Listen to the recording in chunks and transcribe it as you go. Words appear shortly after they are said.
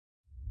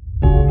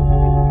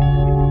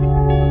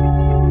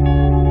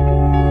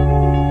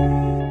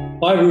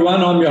Hi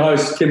everyone, I'm your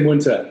host Kim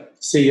Winter,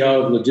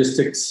 CEO of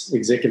Logistics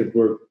Executive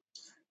Group.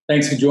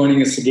 Thanks for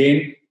joining us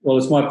again. Well,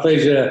 it's my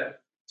pleasure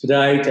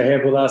today to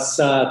have with us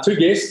two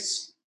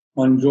guests.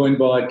 I'm joined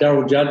by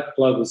Daryl Judd,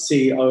 Global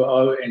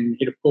COO and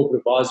Head of Corporate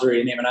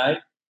Advisory and M&A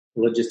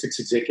for Logistics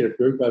Executive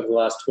Group over the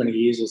last 20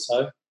 years or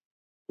so.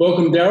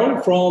 Welcome,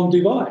 Daryl, from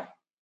Dubai.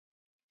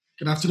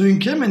 Good afternoon,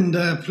 Kim, and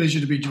pleasure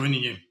to be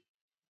joining you.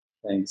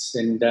 Thanks.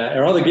 And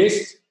our other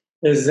guest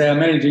is our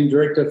Managing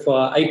Director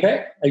for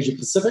APAC, Asia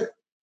Pacific,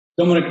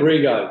 Dominic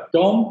Rigo.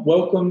 Dom,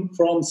 welcome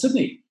from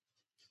Sydney.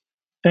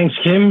 Thanks,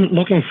 Kim.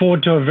 Looking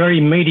forward to a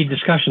very meaty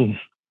discussion.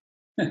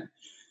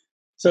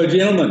 So,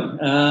 gentlemen,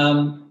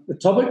 the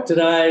topic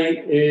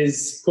today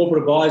is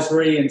corporate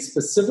advisory and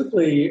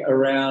specifically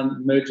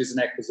around mergers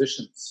and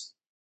acquisitions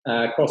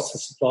across the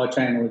supply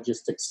chain and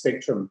logistics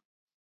spectrum.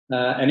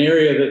 An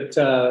area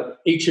that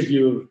each of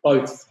you have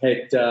both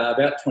had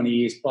about 20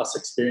 years plus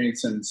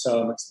experience in,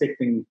 so I'm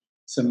expecting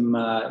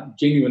some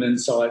genuine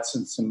insights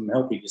and some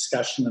healthy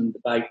discussion and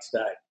debate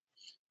today.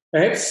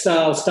 Perhaps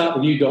I'll start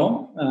with you,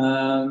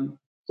 Dom.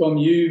 Dom,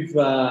 you've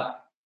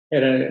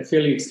had a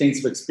fairly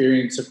extensive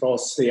experience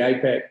across the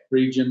APAC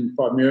region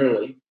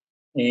primarily,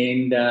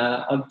 and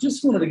I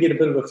just wanted to get a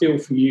bit of a feel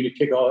from you to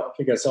kick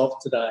us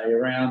off today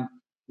around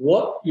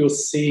what you're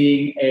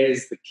seeing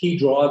as the key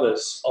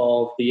drivers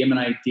of the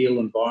M&A deal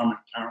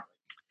environment currently.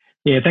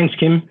 Yeah, thanks,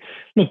 Kim.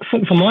 Look,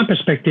 from my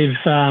perspective,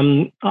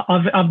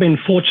 I've been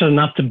fortunate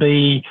enough to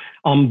be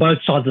on both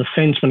sides of the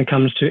fence when it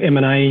comes to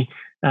M&A,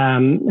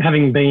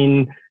 having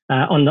been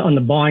on the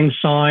buying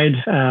side,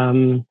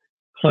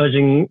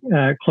 closing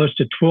close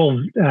to 12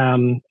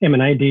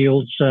 M&A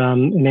deals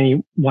in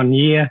any 1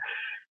 year,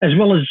 as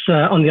well as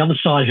on the other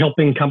side,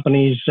 helping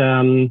companies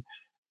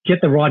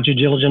get the right due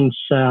diligence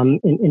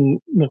in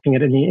looking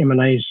at any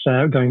M&As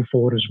going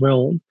forward as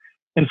well.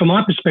 And from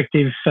my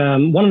perspective,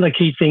 one of the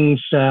key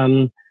things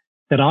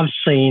that I've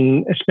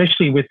seen,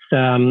 especially with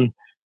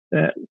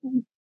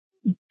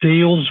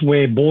deals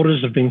where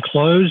borders have been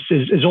closed,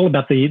 is all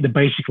about the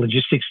basic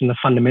logistics and the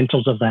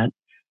fundamentals of that.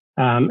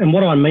 And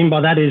what I mean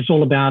by that is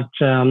all about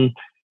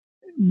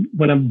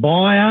when a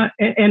buyer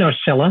and a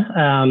seller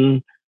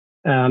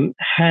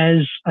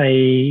has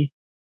a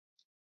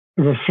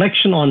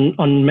reflection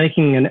on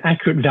making an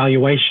accurate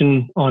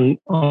valuation on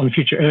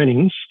future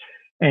earnings,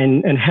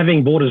 and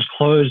having borders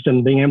closed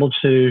and being able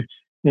to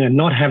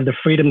not have the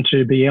freedom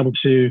to be able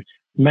to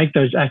make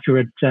those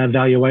accurate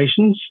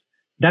valuations.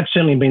 That's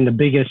certainly been the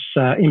biggest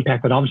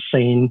impact that I've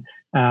seen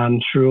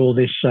through all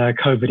this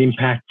COVID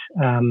impact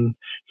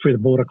through the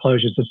border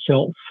closures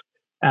itself.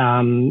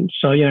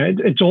 So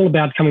it's all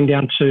about coming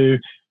down to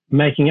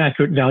making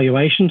accurate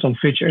valuations on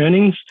future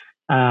earnings.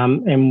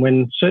 And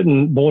when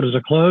certain borders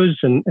are closed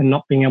and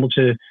not being able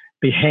to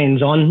be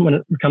hands-on when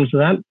it comes to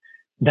that,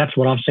 that's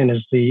what I've seen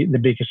as the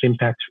biggest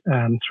impact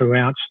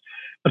throughout.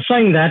 But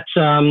saying that,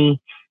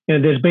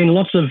 there's been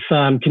lots of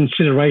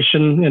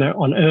consideration,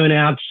 on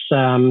earn-outs,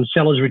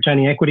 sellers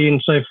retaining equity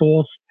and so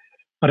forth.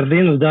 But at the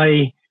end of the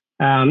day,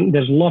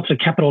 there's lots of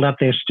capital out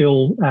there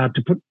still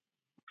to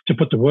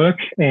put to work,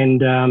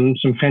 and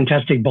some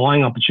fantastic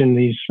buying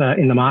opportunities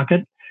in the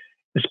market,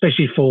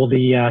 especially for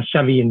the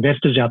savvy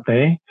investors out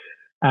there.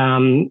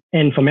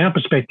 And from our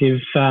perspective,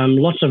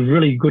 lots of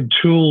really good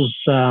tools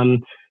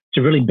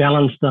to really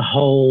balance the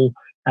whole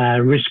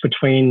risk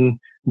between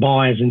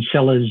buyers and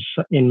sellers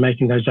in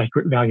making those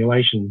accurate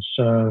valuations.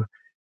 So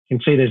you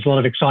can see there's a lot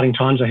of exciting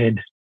times ahead.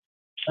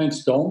 Thanks,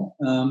 Dom.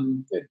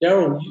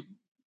 Daryl,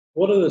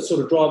 what are the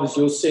sort of drivers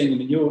you're seeing? I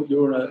mean,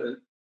 you're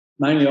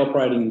mainly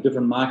operating in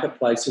different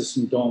marketplaces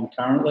from Dom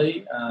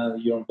currently.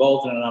 You're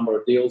involved in a number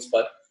of deals,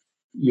 but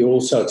you're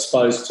also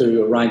exposed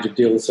to a range of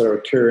deals that are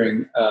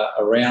occurring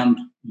around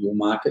your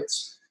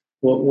markets.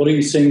 What are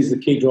you seeing as the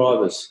key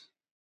drivers?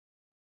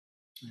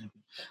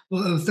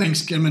 Well,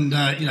 thanks, Kim, and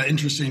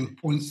interesting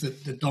points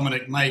that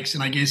Dominic makes.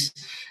 And I guess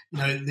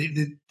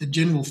the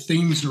general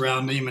themes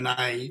around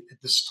M&A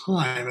at this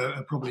time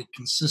are probably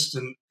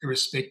consistent,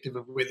 irrespective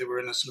of whether we're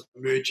in a sort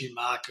of emerging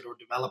market or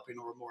developing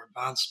or more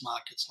advanced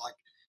markets like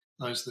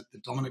those that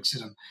Dominic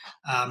said in.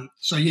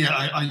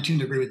 I tend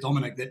to agree with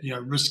Dominic that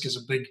risk is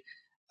a big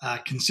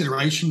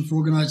consideration for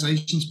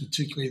organisations,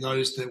 particularly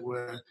those that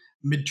were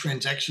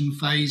mid-transaction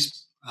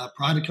phase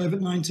prior to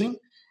COVID-19,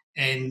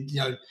 and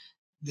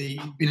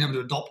being able to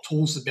adopt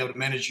tools to be able to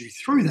manage you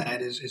through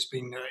that has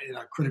been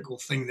a critical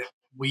thing that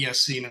we are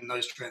seeing in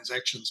those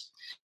transactions.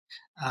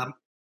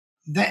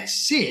 That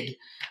said,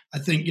 I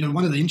think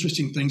one of the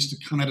interesting things to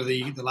come out of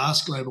the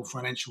last global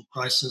financial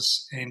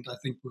crisis, and I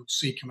think we'll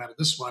see come out of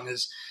this one,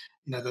 is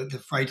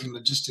the freight and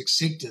logistics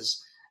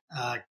sectors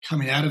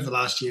coming out of the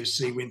last year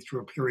went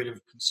through a period of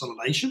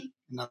consolidation.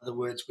 In other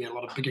words, we had a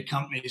lot of bigger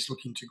companies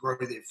looking to grow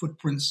their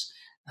footprints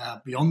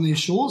beyond their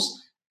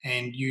shores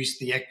and use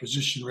the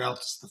acquisition route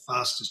as the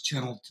fastest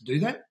channel to do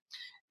that.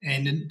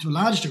 And to a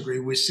large degree,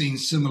 we're seeing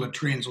similar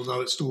trends,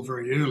 although it's still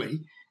very early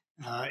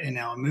in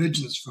our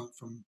emergence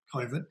from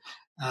COVID.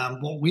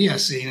 What we are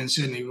seeing, and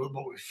certainly what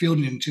we're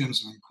fielding in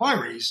terms of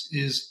inquiries,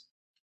 is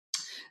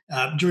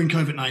during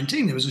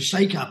COVID-19, there was a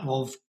shake-up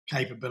of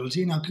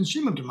capability, and our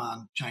consumer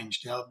demand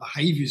changed, our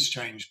behaviours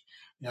changed.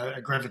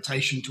 A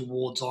gravitation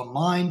towards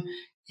online,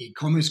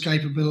 e-commerce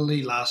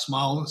capability, last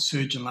mile,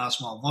 surge in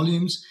last mile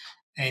volumes.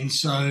 And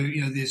so,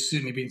 there's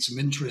certainly been some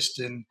interest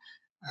in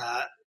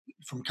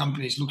from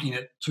companies looking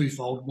at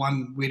twofold.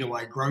 One, where do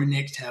I grow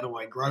next? How do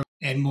I grow?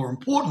 And more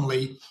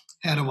importantly,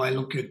 how do I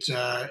look at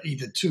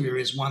either two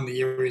areas? One,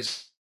 the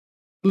areas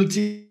that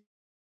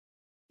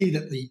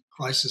the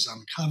crisis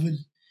uncovered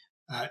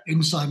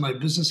inside my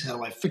business. How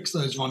do I fix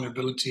those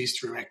vulnerabilities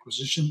through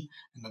acquisition?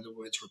 In other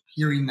words,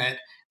 repairing that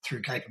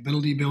through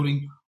capability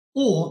building.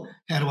 Or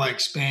how do I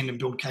expand and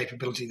build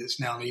capability that's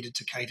now needed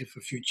to cater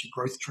for future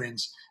growth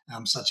trends,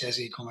 such as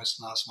e-commerce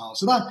and last mile?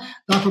 So that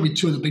are probably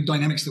two of the big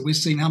dynamics that we're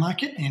seeing in our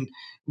market, and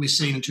we're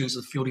seeing in terms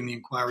of fielding the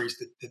inquiries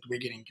that we're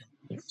getting.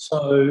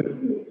 So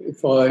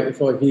if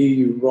I hear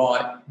you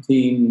right,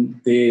 then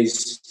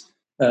there's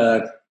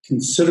a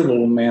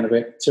considerable amount of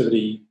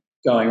activity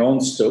going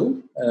on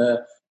still.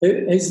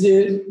 Is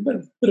there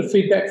a bit of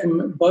feedback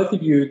from both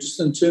of you just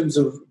in terms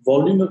of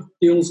volume of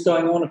deals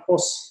going on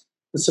across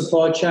the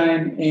supply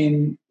chain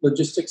and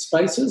logistics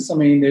spaces? I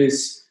mean,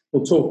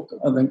 we'll talk,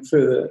 I think,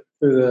 further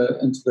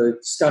into the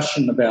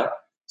discussion about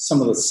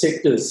some of the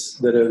sectors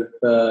that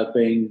have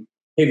been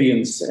heavy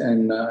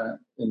in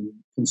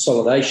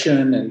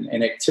consolidation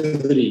and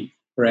activity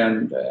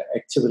around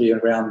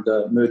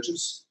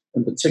mergers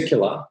in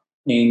particular,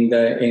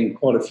 and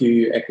quite a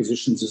few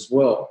acquisitions as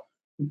well.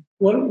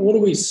 What are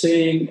we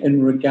seeing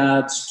in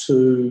regards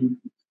to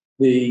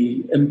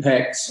the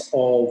impacts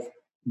of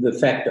the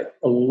fact that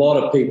a lot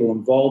of people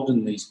involved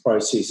in these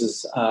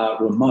processes are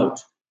remote?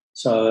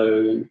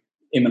 So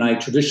M&A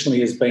traditionally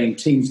has been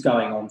teams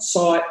going on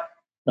site,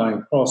 going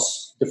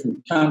across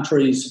different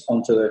countries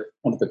onto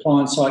the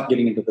client site,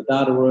 getting into the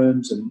data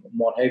rooms and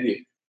what have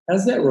you.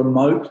 Has that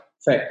remote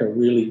factor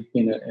really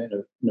been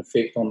an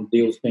effect on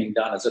deals being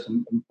done? Has it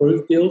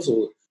improved deals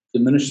or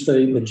diminished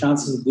the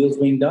chances of deals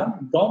being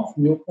done? Dom,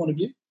 from your point of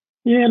view?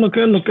 Yeah, look.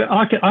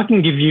 I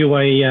can give you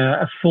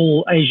a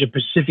full Asia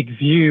Pacific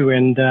view,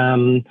 and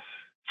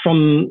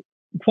from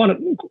quite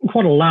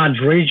a large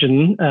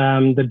region,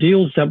 the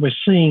deals that we're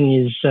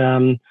seeing is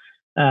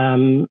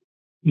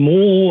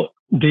more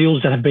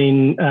deals that have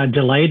been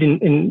delayed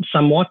in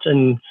somewhat,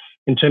 in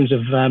terms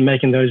of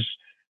making those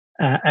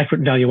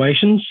accurate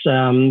valuations.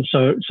 So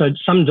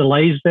some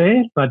delays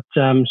there, but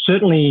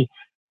certainly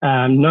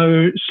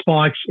no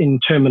spikes in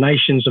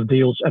terminations of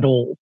deals at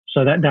all.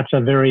 So that's a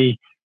very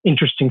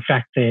interesting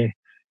fact there.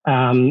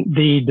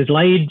 The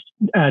delayed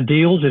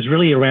deals is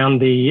really around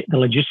the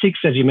logistics,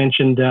 as you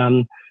mentioned.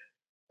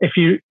 If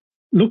you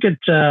look at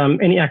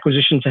any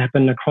acquisitions that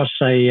happen across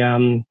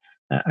a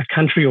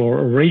country or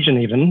a region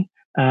even,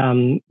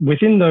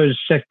 within those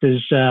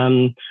sectors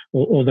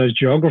or those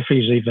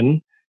geographies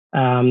even,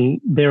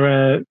 there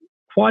are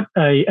quite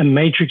a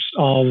matrix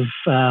of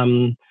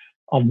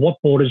what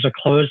borders are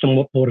closed and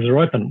what borders are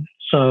open.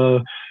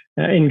 So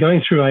in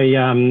going through a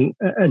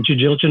due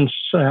diligence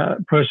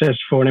process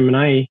for an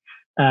M&A,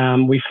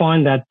 we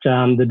find that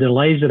the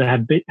delays that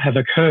have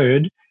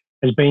occurred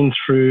has been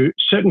through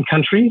certain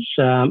countries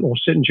or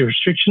certain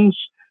jurisdictions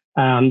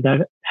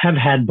that have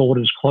had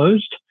borders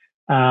closed.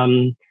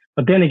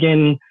 But then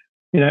again,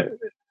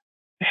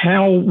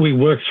 how we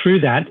work through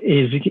that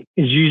is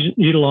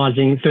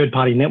utilizing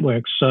third-party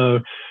networks. So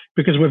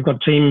because we've got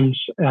teams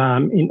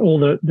in all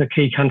the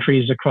key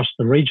countries across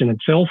the region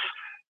itself,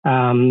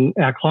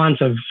 our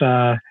clients have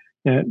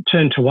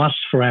turned to us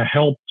for our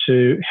help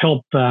to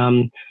help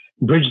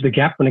bridge the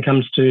gap when it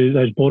comes to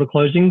those border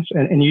closings,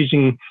 and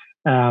using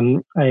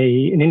an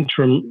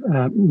interim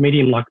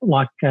medium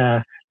like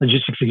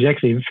logistics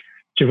executive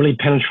to really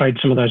penetrate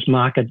some of those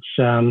markets,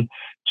 to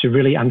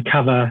really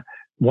uncover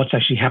what's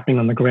actually happening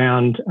on the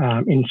ground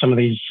in some of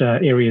these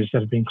areas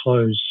that have been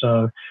closed.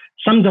 So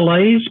some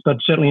delays, but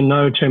certainly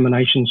no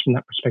terminations from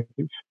that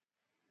perspective.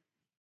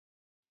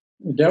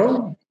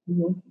 Daryl?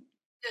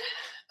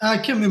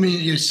 Kim, I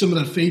mean,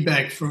 similar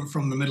feedback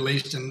from the Middle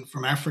East and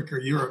from Africa,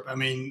 Europe. I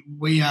mean,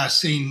 we are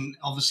seeing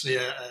obviously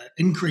an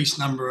increased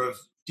number of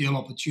deal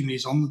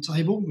opportunities on the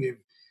table. We've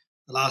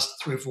the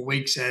last 3 or 4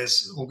 weeks,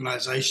 as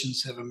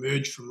organisations have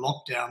emerged from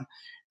lockdown,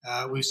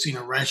 we've seen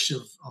a rash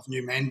of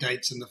new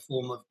mandates in the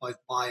form of both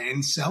buy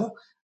and sell.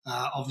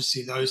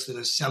 Obviously, those that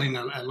are selling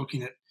are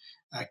looking at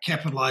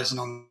capitalising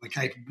on the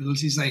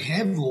capabilities they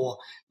have, or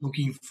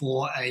looking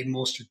for a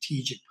more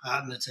strategic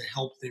partner to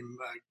help them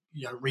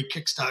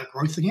re-kickstart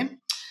growth again.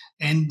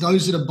 And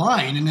those that are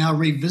buying are now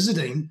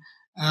revisiting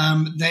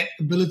that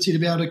ability to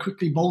be able to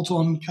quickly bolt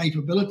on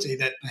capability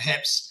that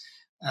perhaps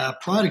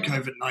prior to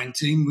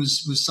COVID-19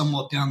 was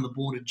somewhat down the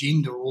board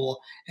agenda, or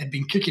had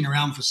been kicking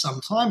around for some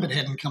time but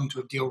hadn't come to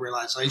a deal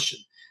realisation.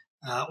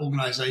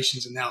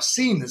 Organisations are now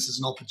seeing this as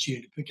an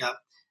opportunity to pick up,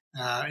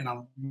 and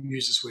I'll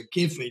use this word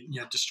carefully,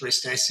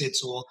 distressed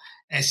assets, or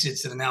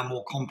assets that are now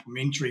more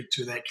complementary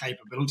to that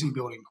capability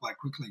building quite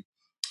quickly.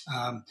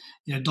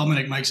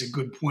 Dominic makes a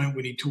good point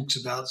when he talks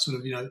about sort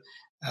of,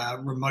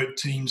 remote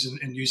teams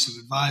and use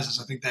of advisors.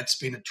 I think that's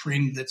been a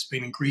trend that's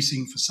been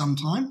increasing for some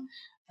time.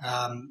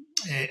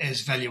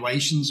 as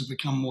valuations have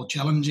become more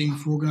challenging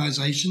for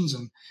organisations,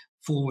 and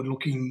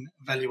forward-looking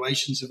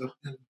valuations have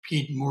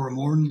appeared more and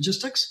more in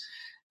logistics.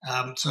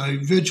 So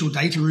virtual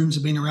data rooms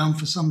have been around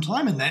for some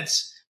time, and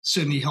that's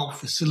certainly helped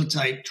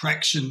facilitate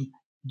traction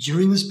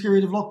during this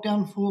period of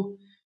lockdown for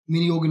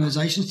many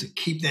organisations to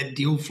keep that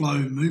deal flow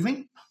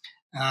moving.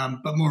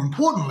 But more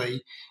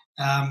importantly,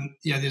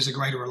 there's a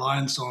greater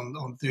reliance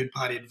on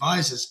third-party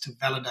advisors to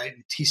validate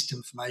and test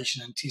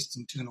information and test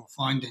internal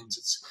findings.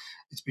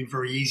 It's been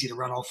very easy to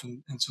run off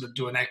and sort of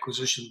do an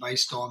acquisition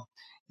based on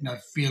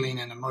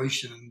feeling and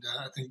emotion. And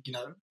I think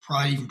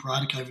prior to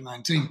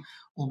COVID-19,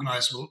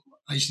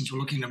 organisations were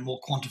looking at more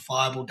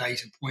quantifiable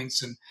data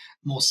points and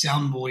more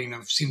soundboarding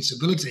of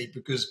sensibility,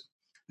 because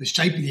the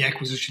shape of the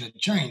acquisition had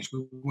changed.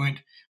 We weren't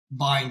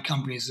buying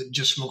companies that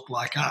just looked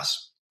like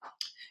us.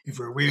 If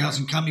we're a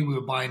warehousing company, we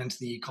were buying into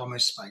the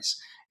e-commerce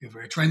space. If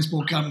we're a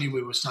transport company,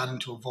 we were starting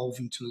to evolve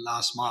into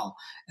last mile.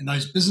 And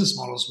those business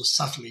models were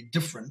subtly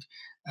different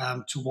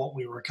to what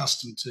we were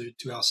accustomed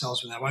to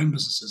ourselves with our own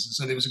businesses. And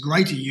so there was a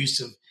greater use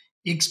of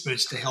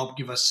experts to help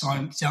give us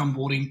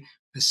soundboarding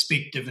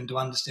perspective and to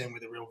understand where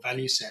the real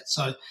value sat.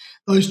 So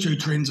those two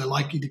trends are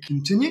likely to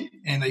continue,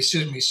 and they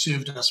certainly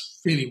served us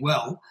fairly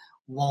well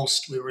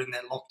whilst we were in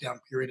that lockdown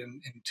period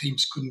and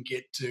teams couldn't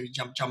get to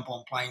jump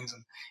on planes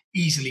and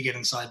easily get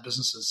inside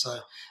businesses. So,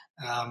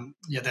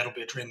 that'll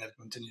be a trend that'll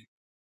continue.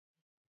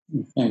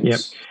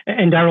 Thanks. Yep.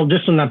 And Daryl,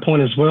 just on that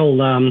point as well,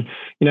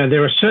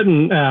 there are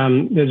certain,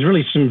 there's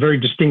really some very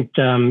distinct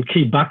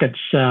key buckets,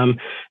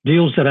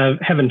 deals that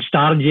haven't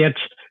started yet,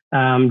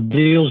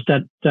 deals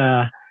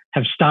that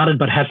have started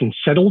but hasn't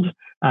settled,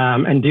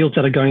 and deals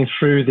that are going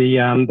through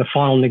the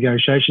final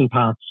negotiation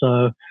part.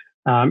 So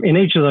in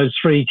each of those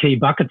three key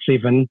buckets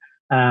even,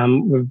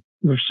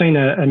 we've seen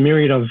a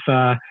myriad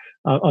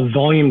of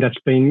volume that's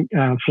been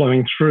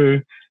flowing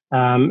through.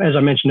 As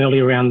I mentioned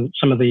earlier around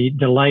some of the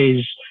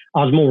delays,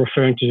 I was more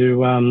referring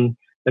to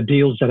the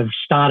deals that have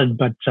started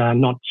but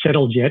not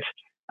settled yet.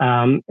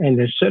 And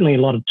there's certainly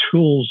a lot of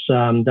tools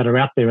that are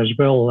out there as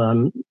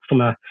well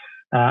from a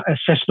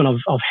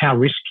assessment of how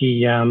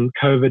risky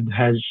COVID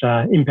has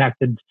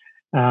impacted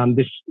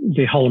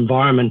the whole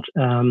environment,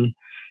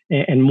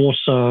 and more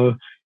so,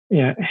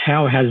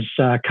 how has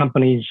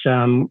companies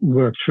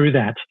worked through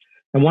that.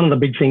 And one of the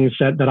big things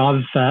that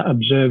I've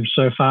observed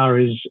so far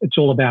is it's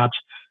all about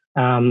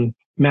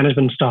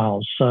management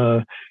styles.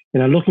 So,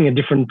 looking at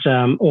different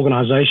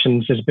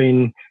organizations, there's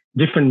been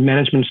different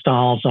management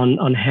styles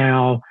on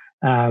how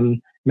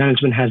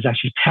management has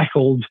actually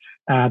tackled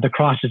the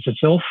crisis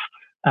itself.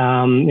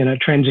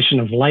 Transition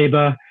of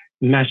labor,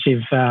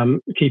 massive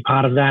key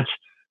part of that.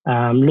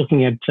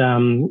 Looking at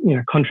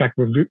contract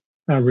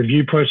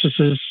review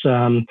processes.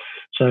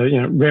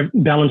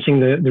 Balancing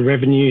the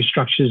revenue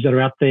structures that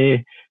are out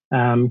there,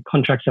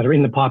 contracts that are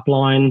in the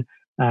pipeline,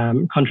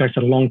 contracts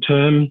that are long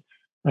term,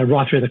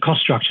 right through the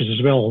cost structures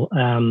as well,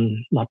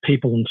 like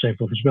people and so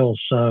forth as well.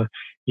 So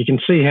you can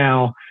see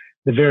how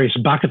the various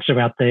buckets are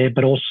out there,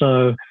 but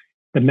also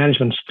the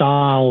management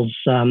styles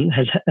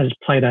has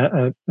played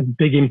a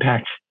big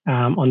impact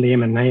on the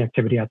M&A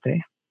activity out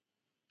there.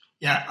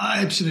 Yeah, I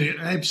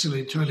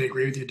absolutely, totally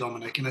agree with you,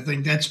 Dominic. And I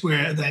think that's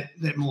where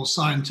that more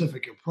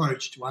scientific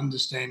approach to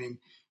understanding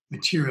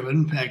material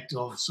impact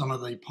of some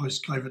of the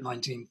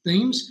post-COVID-19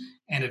 themes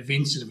and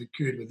events that have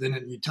occurred within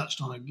it. And you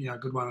touched on a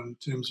good one in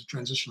terms of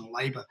transitional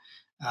labour,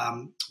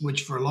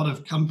 which for a lot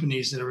of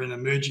companies that are in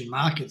emerging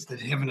markets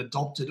that haven't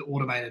adopted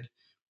automated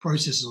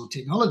processes or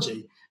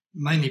technology,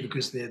 mainly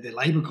because their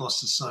labour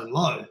costs are so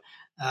low,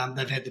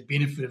 they've had the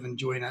benefit of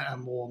enjoying a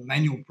more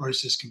manual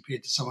process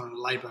compared to someone in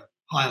a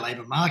higher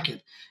labour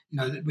market.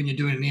 When you're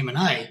doing an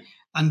M&A,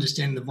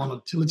 understanding the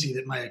volatility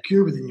that may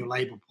occur within your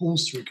labour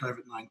pools through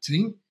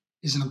COVID-19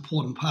 is an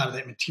important part of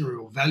that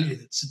material value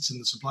that sits in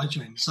the supply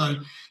chain. So,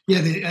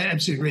 I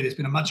absolutely agree. There's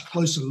been a much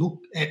closer look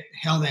at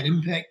how that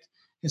impact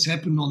has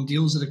happened on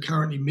deals that are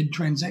currently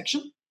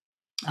mid-transaction,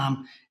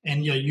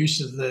 and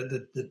use of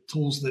the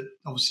tools that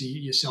obviously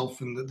yourself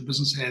and the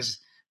business has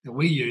that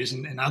we use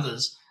and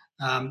others.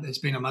 It's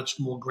been a much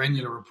more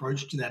granular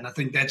approach to that. And I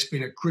think that's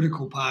been a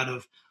critical part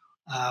of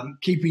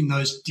keeping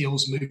those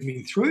deals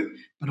moving through,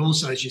 but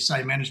also, as you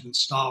say, management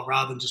style,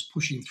 rather than just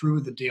pushing through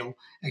with the deal,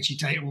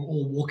 actually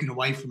or walking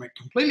away from it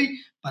completely,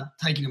 but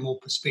taking a more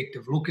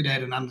perspective look at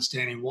it and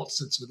understanding what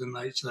sits within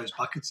those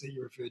buckets that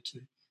you referred to.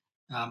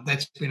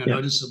 That's been a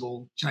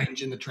noticeable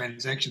change in the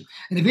transaction.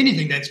 And if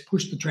anything, that's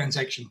pushed the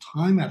transaction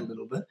time out a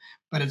little bit,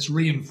 but it's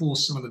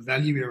reinforced some of the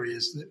value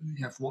areas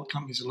that, for what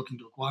companies are looking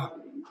to acquire.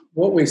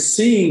 What we're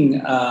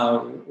seeing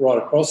right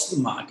across the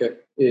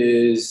market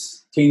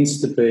tends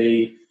to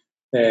be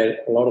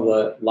that a lot of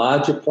the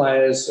larger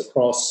players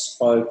across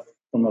both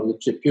from a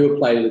pure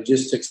play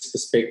logistics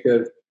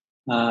perspective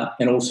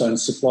and also in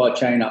supply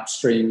chain,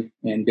 upstream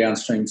and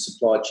downstream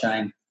supply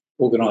chain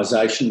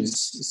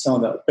organisations, some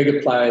of the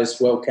bigger players,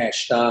 well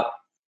cashed up,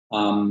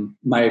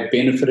 may have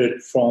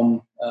benefited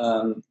from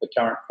the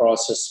current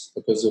crisis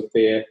because of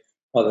either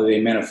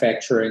their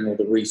manufacturing or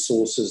the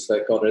resources they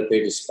got at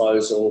their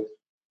disposal,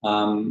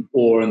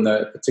 or in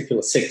the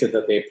particular sector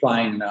that they're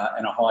playing in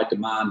a high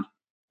demand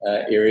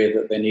area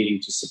that they're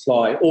needing to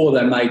supply, or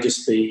they may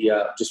just be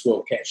just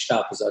well catched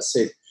up, as I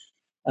said.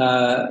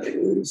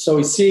 So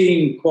we're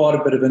seeing quite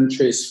a bit of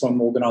interest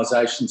from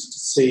organisations to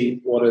see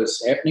what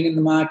is happening in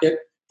the market.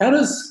 How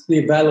does the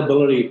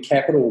availability of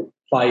capital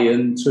play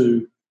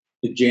into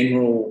the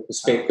general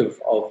perspective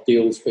of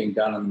deals being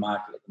done in the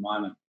market at the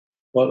moment?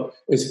 Well,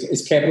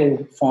 is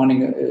capital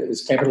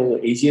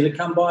easier to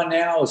come by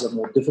now? Is it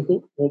more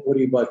difficult? What are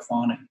you both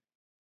finding?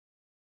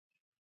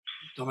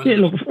 Yeah,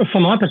 look,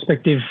 from my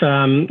perspective,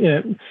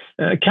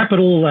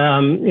 capital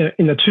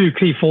in the two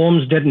key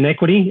forms, debt and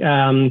equity,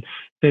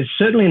 there's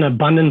certainly an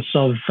abundance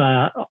of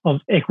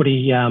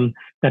equity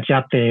that's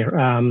out there.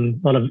 A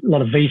lot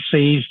of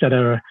VCs that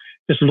are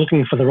just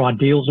looking for the right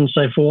deals and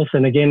so forth.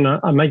 And again,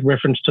 I make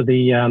reference to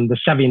the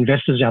savvy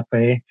investors out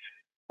there.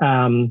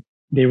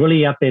 They're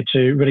really out there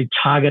to really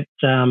target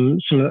some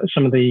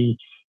of the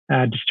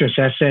distressed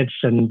assets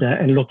and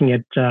looking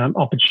at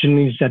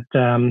opportunities that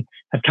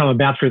have come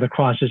about through the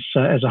crisis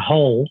as a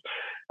whole.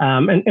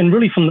 And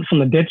really from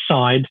the debt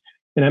side,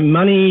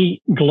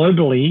 money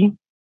globally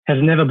has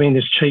never been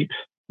this cheap.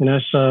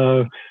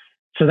 So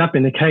that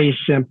being the case,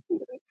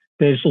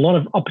 there's a lot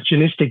of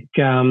opportunistic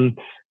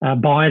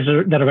buyers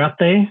that are out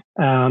there,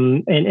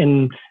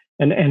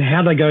 and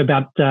how they go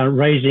about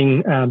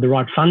raising the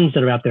right funds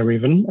that are out there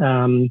even.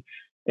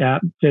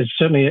 There's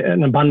certainly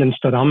an abundance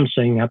that I'm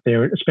seeing out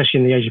there,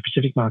 especially in the Asia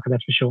Pacific market,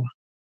 that's for sure.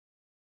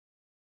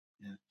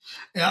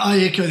 Yeah, I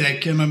echo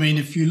that, Kim. I mean,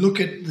 if you look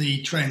at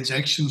the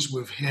transactions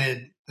we've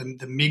had,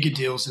 the mega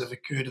deals that have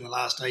occurred in the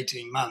last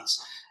 18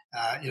 months,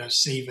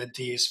 SIVA,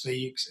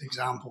 DSV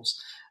examples,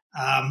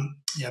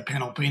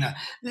 Panalpina.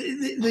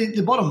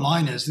 The bottom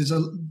line is there's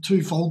a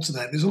twofold to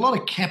that. There's a lot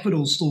of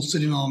capital still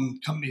sitting on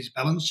companies'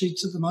 balance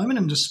sheets at the moment,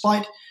 and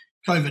despite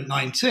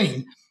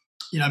COVID-19,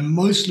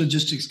 most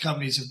logistics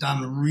companies have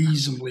done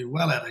reasonably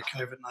well out of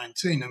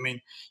COVID-19. I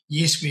mean,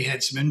 yes, we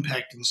had some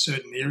impact in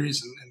certain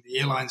areas, and the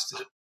airlines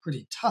did it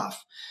pretty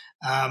tough.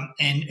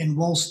 And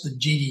whilst the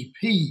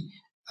GDP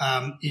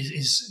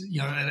is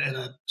at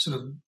a sort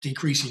of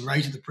decreasing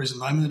rate at the present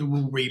moment, it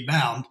will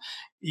rebound.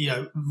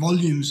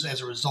 Volumes as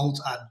a result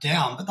are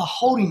down, but they're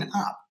holding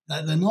up. They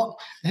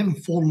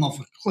haven't fallen off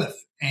a cliff,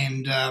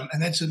 and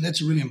that's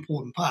a really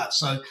important part.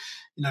 So,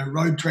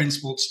 road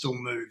transport still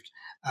moved.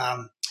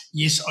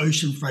 Yes,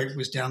 ocean freight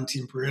was down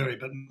temporarily,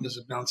 but numbers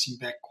are bouncing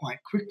back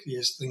quite quickly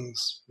as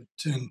things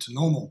return to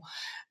normal.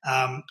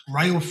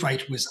 Rail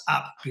freight was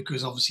up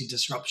because obviously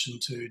disruption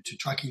to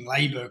trucking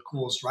labour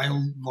caused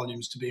rail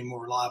volumes to be a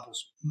more reliable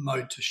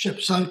mode to ship.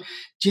 So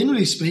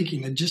generally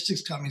speaking,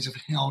 logistics companies have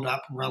held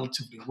up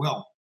relatively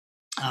well.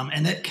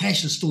 And that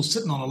cash is still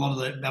sitting on a lot of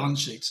the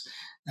balance sheets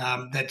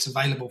that's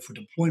available for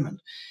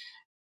deployment.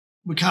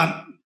 We can't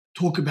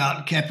talk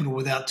about capital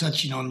without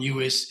touching on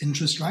US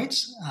interest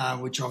rates,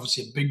 which are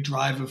obviously a big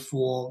driver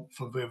for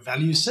where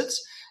value sits.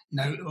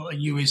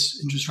 US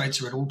interest rates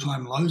are at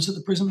all-time lows at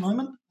the present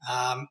moment.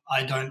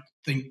 I don't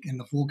think in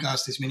the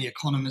forecast there's many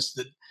economists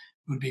that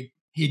would be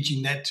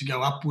hedging that to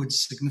go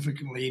upwards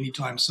significantly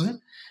anytime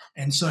soon.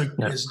 And so,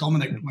 as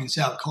Dominic points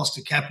out, cost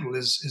of capital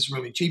is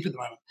really cheap at the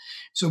moment.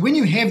 So when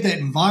you have that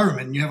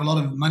environment and you have a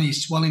lot of money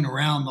swelling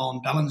around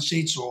on balance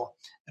sheets or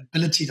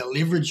ability to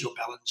leverage your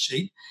balance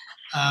sheet,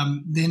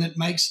 then it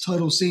makes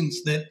total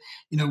sense that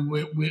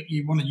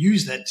you want to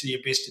use that to your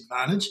best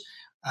advantage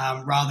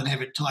rather than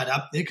have it tied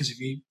up there, because if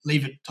you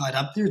leave it tied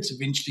up there, it's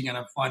eventually going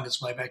to find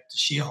its way back to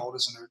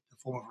shareholders in the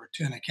form of a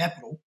return of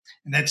capital,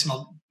 and that's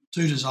not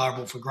too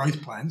desirable for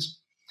growth plans.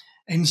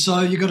 And so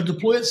you've got to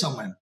deploy it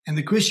somewhere. And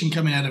the question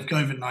coming out of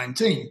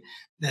COVID-19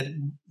 that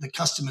the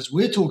customers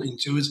we're talking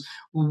to is,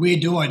 well, where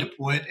do I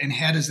deploy it, and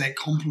how does that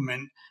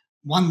complement,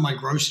 one, my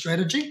growth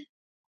strategy?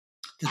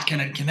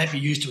 Can that be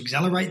used to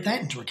accelerate that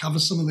and to recover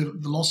some of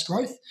the lost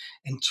growth?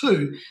 And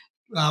two,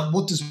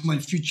 what does my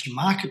future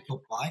market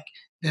look like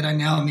that I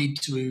now need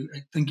to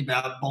think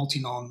about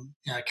bolting on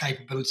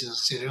capabilities, as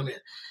I said earlier?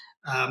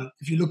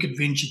 If you look at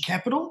venture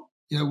capital,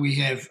 we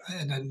have,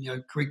 and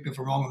correct me if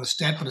I'm wrong on the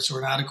stat, but I saw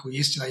an article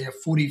yesterday, you have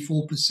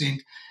 44%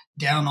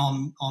 down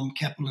on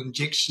capital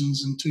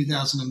injections in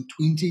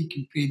 2020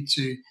 compared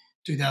to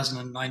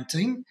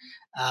 2019.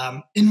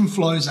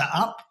 Inflows are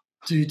up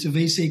to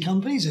VC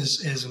companies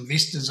as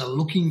investors are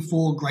looking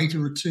for greater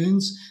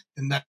returns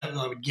than that they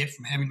would get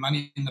from having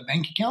money in the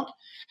bank account.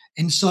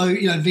 And so,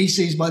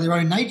 VCs by their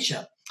own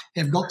nature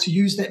have got to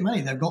use that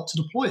money. They've got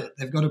to deploy it.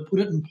 They've got to put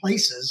it in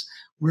places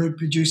where it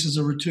produces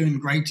a return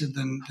greater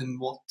than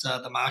what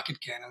the market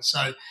can. And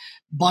so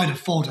by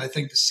default, I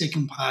think the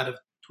second part of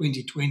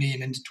 2020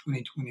 and into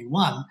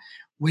 2021,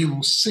 we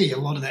will see a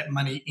lot of that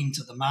money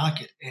into the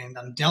market, and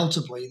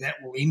undoubtedly that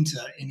will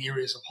enter in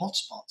areas of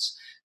hotspots.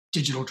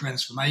 Digital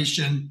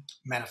transformation,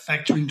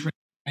 manufacturing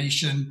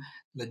transformation,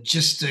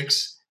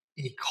 logistics,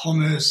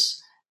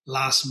 e-commerce,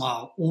 last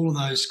mile, all of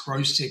those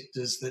growth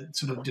sectors that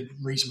sort of did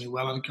reasonably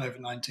well under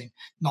COVID-19,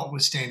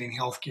 notwithstanding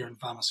healthcare and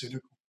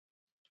pharmaceutical.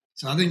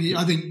 So I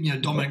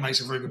think Dominic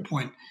makes a very good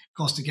point.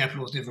 Cost of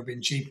capital has never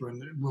been cheaper,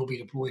 and it will be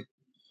deployed.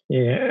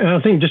 Yeah, and I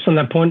think just on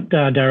that point,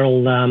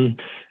 Daryl,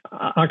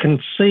 I can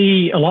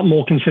see a lot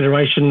more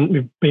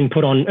consideration being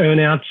put on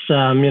earnouts.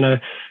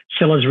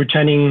 Sellers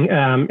retaining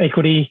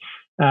equity.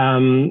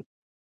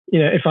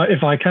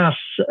 If I cast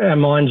our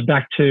minds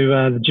back to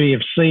the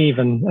GFC,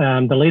 even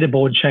the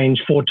leaderboard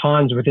changed 4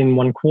 times within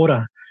 1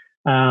 quarter,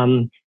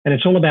 and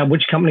it's all about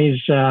which companies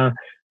are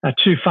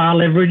too far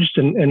leveraged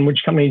and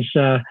which companies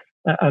are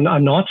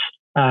not.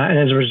 And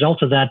as a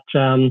result of that,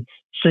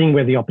 seeing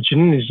where the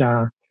opportunities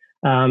are,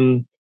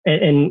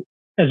 and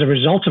as a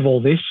result of all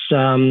this,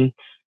 we're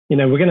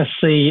going to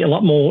see a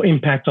lot more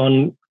impact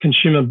on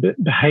consumer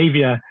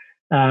behaviour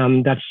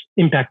that's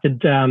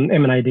impacted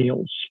M&A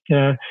deals.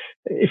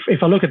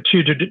 If I look at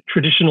 2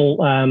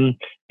 traditional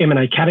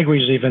M&A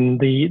categories, even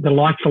the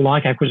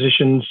like-for-like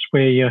acquisitions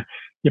where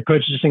you're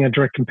purchasing a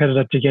direct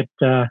competitor to get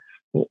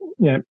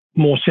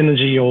more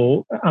synergy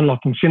or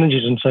unlocking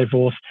synergies and so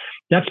forth,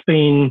 that's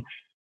been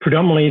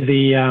predominantly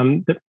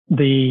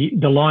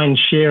the lion's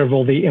share of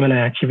all the M&A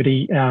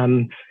activity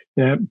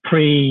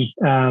pre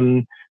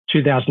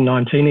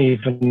 2019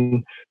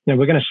 even.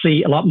 We're going to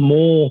see a lot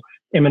more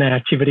M&A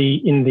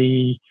activity in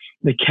the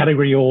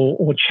category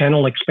or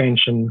channel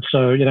expansion.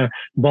 So,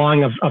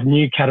 buying of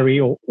new category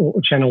or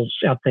channels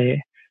out there.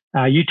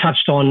 You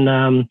touched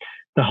on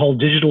the whole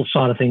digital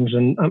side of things,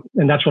 and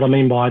that's what I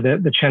mean by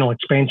the channel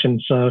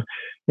expansion. So,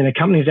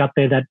 companies out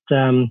there that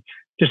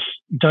just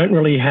don't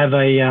really have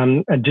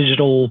a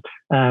digital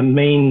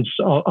means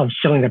of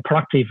selling their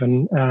product,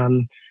 even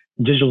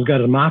digital go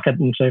to the market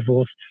and so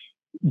forth.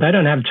 They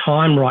don't have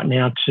time right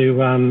now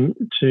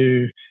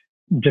to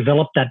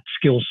develop that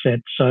skill set.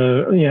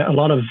 So, a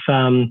lot of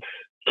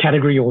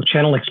category or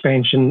channel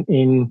expansion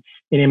in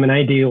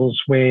M&A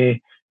deals where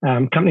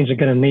companies are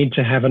going to need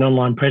to have an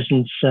online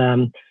presence,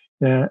 a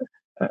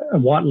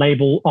white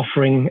label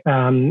offering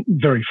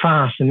very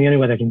fast. And the only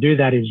way they can do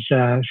that is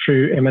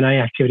through M&A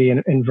activity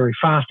and very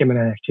fast M&A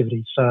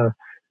activity. So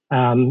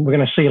we're going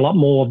to see a lot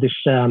more of this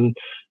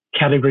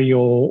category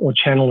or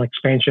channel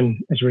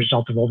expansion as a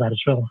result of all that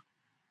as well.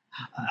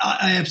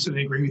 I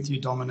absolutely agree with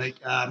you, Dominic.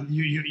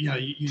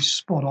 You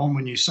spot on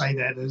when you say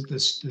that.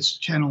 This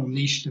channel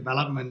niche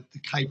development, the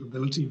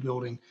capability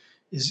building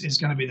is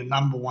going to be the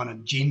number one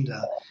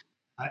agenda,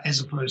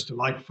 as opposed to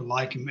like for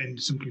like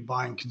and simply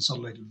buying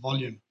consolidated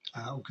volume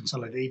or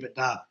consolidated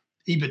EBITDA.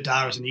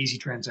 EBITDA is an easy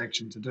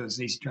transaction to do. It's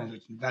an easy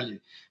transaction value.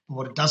 But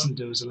what it doesn't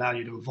do is allow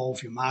you to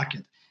evolve your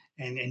market,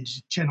 and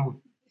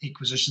channel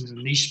acquisitions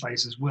in niche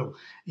spaces will.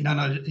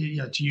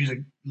 To use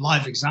a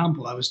live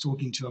example, I was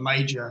talking to a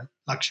major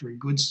luxury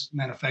goods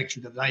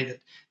manufacturer today that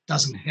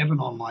doesn't have an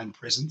online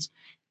presence.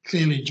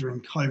 Clearly,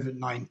 during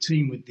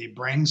COVID-19, with their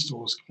brand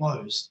stores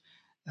closed,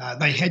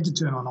 they had to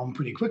turn on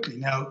pretty quickly.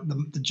 Now,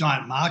 the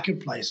giant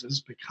marketplaces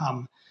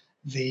become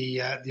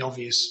the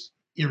obvious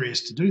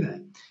areas to do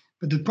that.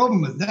 But the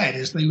problem with that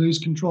is they lose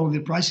control of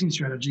their pricing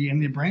strategy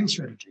and their brand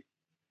strategy.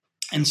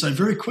 And so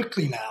very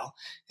quickly now,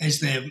 as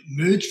they've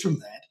merged from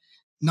that,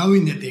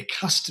 knowing that their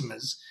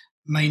customers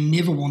may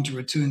never want to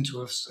return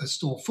to a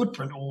store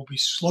footprint or will be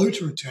slow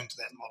to return to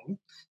that model,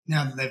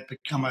 now that they've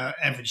become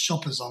average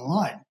shoppers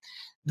online,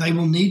 they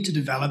will need to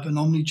develop an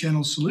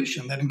omni-channel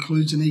solution that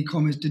includes an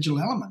e-commerce digital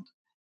element,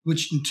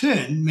 which in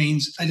turn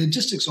means a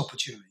logistics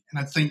opportunity. And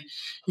I think,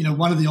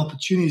 one of the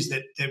opportunities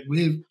that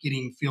we're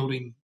getting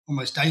fielding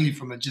almost daily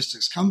from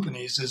logistics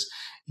companies is,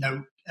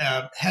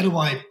 how do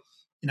I,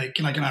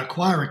 can I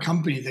acquire a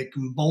company that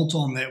can bolt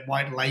on that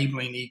white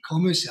labeling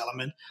e-commerce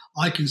element?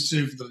 I can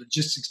serve the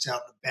logistics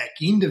out the back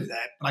end of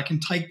that, but I can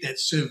take that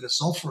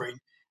service offering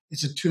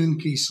as a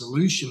turnkey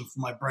solution for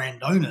my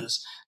brand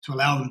owners to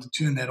allow them to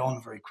turn that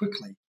on very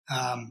quickly.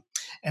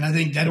 And I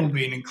think that'll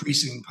be an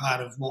increasing part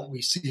of what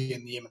we see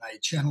in the M&A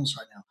channels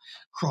right now.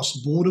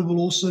 Cross-border will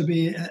also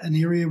be an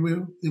area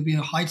where there'll be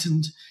a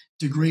heightened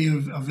degree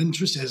of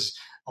interest as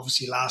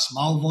obviously last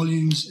mile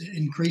volumes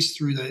increase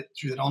through that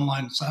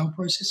online sale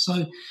process.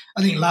 So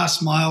I think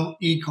last mile,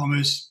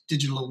 e-commerce,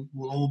 digital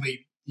will all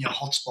be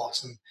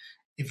hotspots. And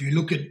if you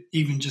look at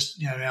even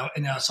just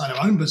in our side of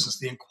our own business,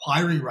 the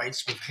inquiry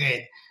rates we've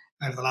had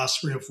over the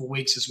last 3 or 4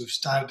 weeks as we've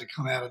started to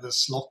come out of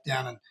this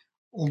lockdown and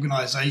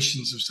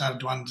organisations have started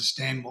to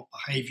understand what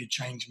behaviour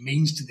change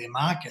means to their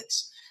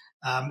markets,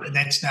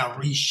 that's now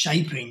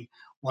reshaping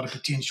what a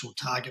potential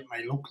target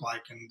may look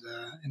like. And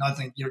I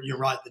think you're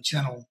right. The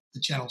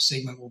channel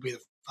segment will be the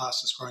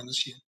fastest growing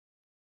this year.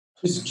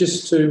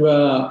 Just to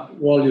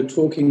while you're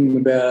talking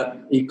about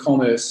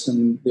e-commerce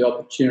and the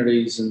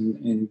opportunities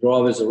and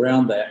drivers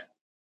around that,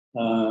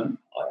 I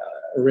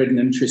read an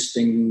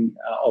interesting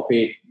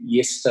op-ed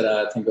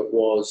yesterday, I think it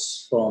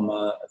was, from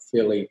a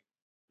fairly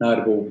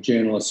notable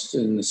journalist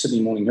in the Sydney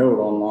Morning Herald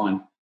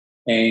Online,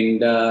 and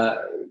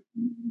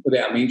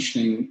without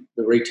mentioning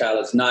the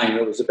retailer's name,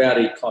 it was about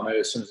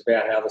e-commerce and it was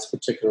about how this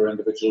particular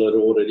individual had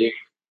ordered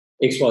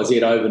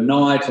XYZ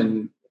overnight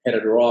and had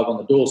it arrive on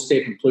the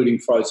doorstep, including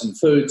frozen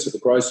foods for the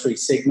grocery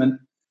segment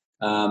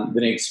the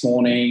next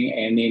morning,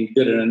 and then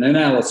did an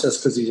analysis,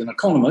 because he's an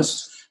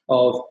economist,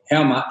 of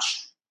how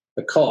much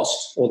the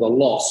cost or the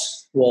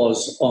loss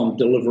was on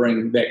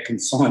delivering that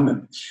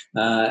consignment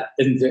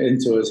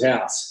into his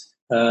house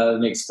the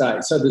next day.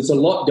 So there's a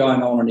lot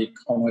going on in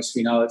e-commerce.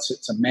 We know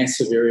it's a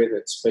massive area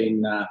that's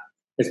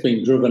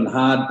been driven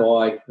hard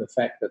by the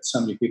fact that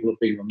so many people have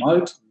been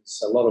remote.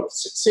 There's a lot of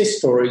success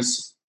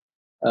stories,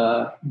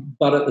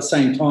 but at the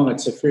same time,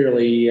 it's a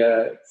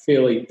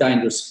fairly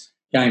dangerous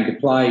game to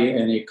play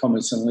in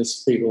e-commerce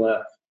unless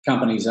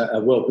companies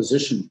are well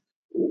positioned.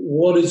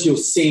 What is your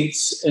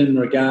sense in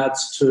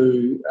regards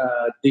to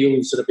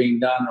deals that are being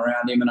done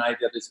around M&A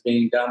that is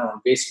being done, or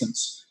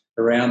investments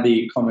around the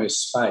e-commerce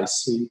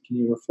space? Can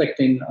you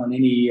reflect on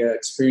any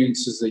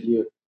experiences that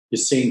you're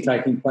seeing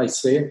taking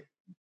place there,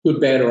 good,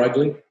 bad, or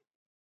ugly?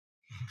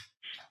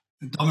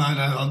 Dom,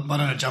 why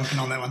don't I jump in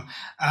on that one?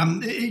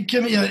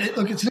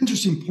 Look, it's an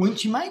interesting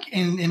point you make,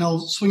 and I'll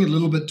swing it a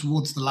little bit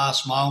towards the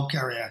last mile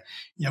carrier.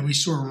 We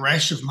saw a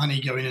rash of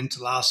money going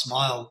into last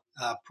mile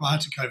prior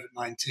to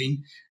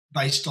COVID-19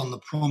 based on the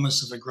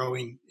promise of a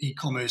growing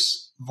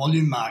e-commerce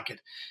volume market.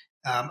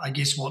 I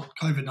guess what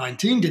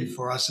COVID-19 did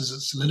for us is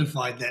it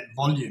solidified that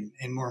volume,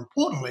 and more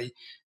importantly,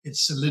 it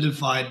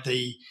solidified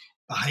the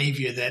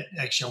behavior that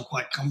actually I'm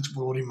quite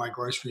comfortable ordering my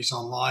groceries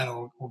online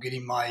or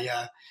getting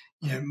my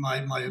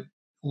my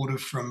order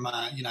from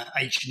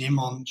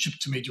H&M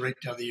shipped to me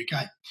direct out of the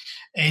UK,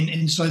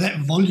 and so that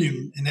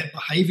volume and that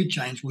behaviour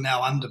change will now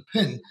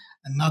underpin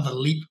another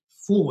leap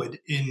forward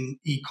in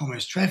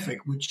e-commerce traffic,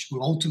 which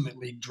will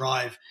ultimately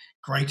drive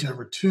greater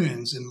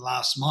returns in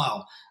last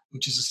mile,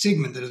 which is a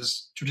segment that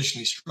has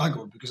traditionally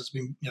struggled because it's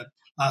been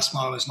last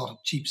mile is not a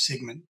cheap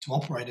segment to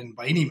operate in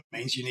by any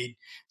means. You need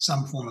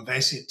some form of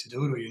asset to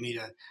do it, or you need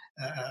a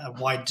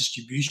wide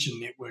distribution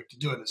network to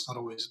do it. It's not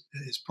always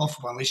as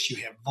profitable unless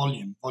you have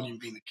volume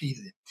being the key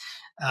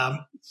there.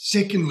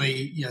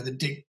 Secondly,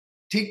 the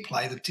tech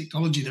play, the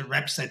technology that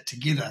wraps that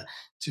together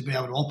to be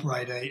able to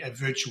operate a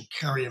virtual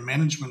carrier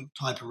management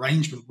type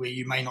arrangement where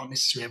you may not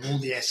necessarily have all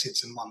the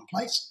assets in one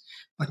place,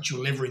 but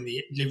you're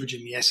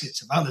leveraging the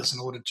assets of others in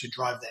order to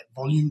drive that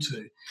volume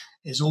to,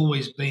 has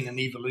always been an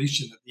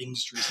evolution that the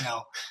industry has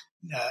now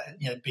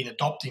been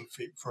adopting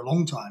for a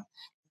long time.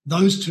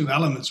 Those two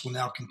elements will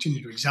now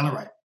continue to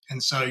accelerate.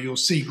 And so you'll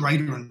see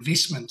greater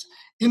investment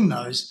in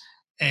those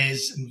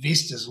as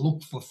investors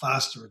look for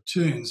faster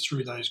returns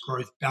through those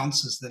growth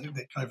bounces that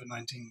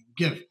COVID-19 will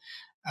give.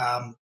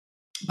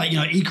 But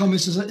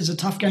e-commerce is a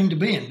tough game to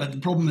be in. But the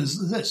problem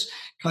is this: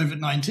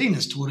 COVID-19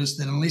 has taught us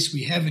that unless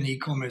we have an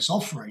e-commerce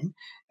offering,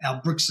 our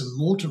bricks and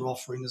mortar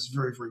offering is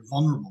very, very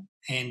vulnerable.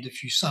 And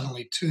if you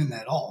suddenly turn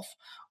that off,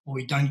 or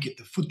we don't get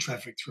the foot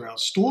traffic through our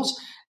stores,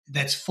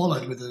 that's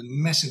followed with a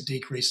massive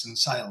decrease in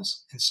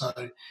sales. And so,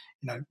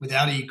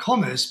 without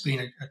e-commerce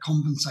being a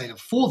compensator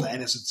for that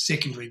as a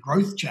secondary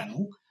growth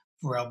channel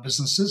for our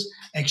businesses,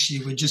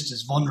 actually we're just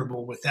as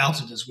vulnerable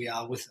without it as we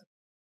are with it.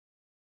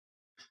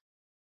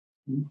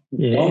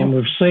 Yeah, and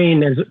we've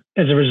seen as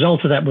a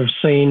result of that, we've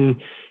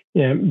seen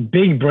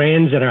big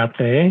brands that are out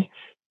there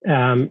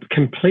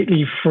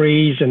completely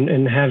freeze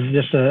and have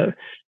just a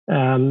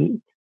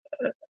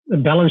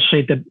balance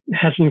sheet that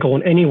hasn't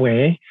gone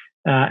anywhere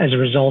as a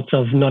result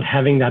of not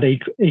having that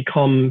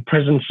e-com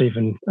presence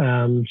even.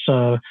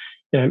 So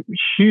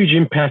huge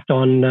impact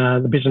on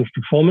the business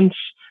performance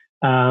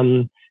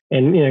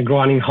and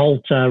grinding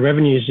halt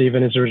revenues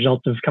even as a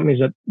result of companies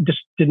that just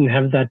didn't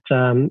have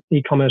that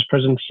e-commerce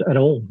presence at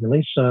all,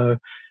 really. So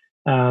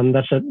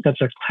that's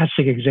a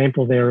classic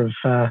example there of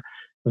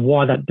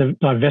why that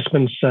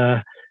divestments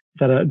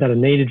that are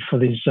needed for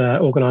these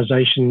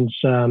organisations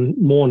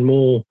more and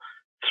more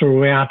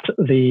throughout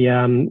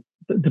the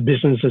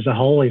business as a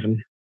whole,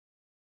 even.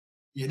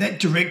 Yeah, that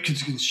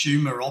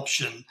direct-to-consumer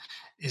option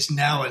is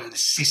now a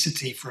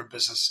necessity for a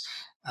business.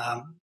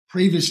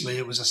 Previously,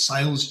 it was a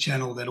sales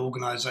channel that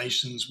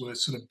organisations were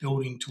sort of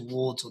building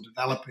towards or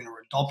developing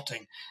or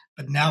adopting,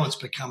 but now it's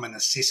become a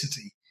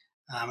necessity.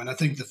 And I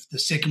think the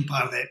second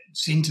part of that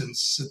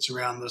sentence sits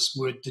around this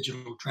word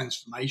digital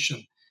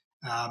transformation.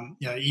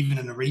 Even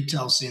in a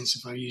retail sense,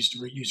 if I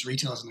use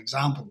retail as an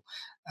example,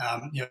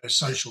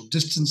 social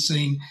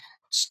distancing,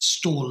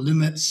 store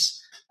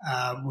limits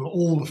will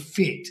all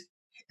affect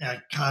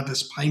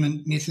cardless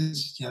payment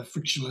methods,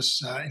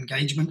 frictionless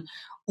engagement,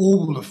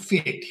 all will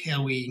affect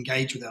how we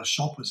engage with our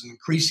shoppers. And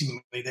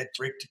increasingly, that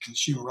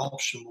direct-to-consumer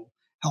option will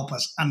help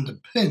us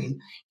underpin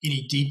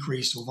any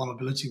decrease or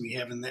vulnerability we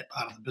have in that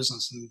part of the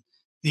business, and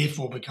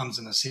therefore becomes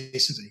a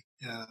necessity.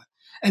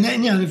 And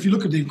then, if you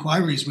look at the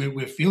inquiries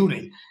we're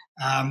fielding,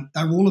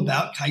 they're all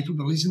about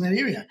capabilities in that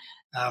area.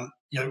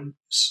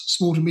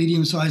 Small to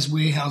medium-sized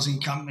warehousing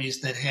companies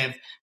that have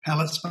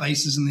pallet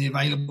spaces in the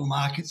available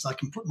markets I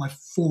can put my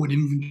forward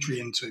inventory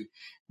into.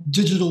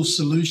 Digital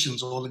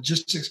solutions or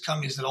logistics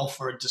companies that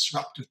offer a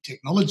disruptive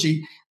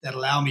technology that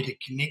allow me to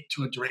connect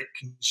to a direct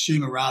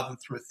consumer rather than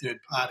through a third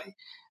party.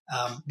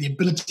 The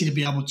ability to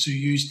be able to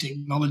use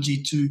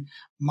technology to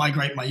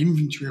migrate my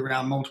inventory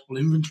around multiple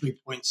inventory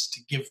points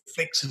to give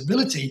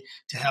flexibility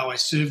to how I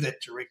serve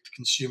that direct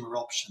consumer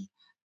option.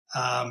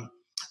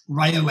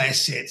 rail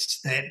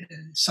assets that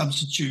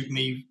substitute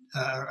me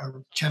a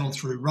channel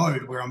through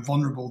road where I'm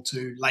vulnerable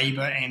to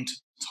labour and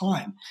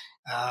time.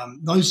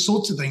 Those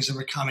sorts of things are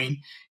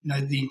becoming,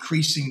 the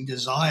increasing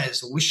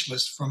desires, a wish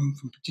list from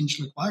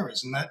potential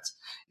acquirers. And that,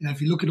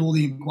 if you look at all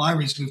the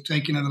inquiries we've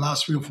taken over the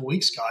last 3 or 4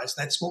 weeks, guys,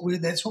 that's what we're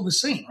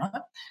seeing,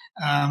 right?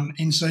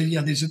 And so,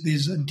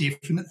 there's a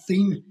definite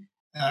theme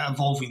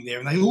evolving there,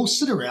 and they all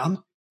sit around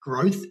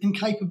growth and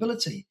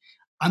capability,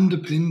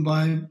 underpinned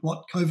by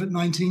what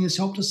COVID-19 has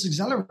helped us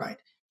accelerate,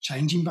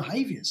 changing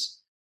behaviours,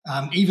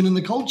 even in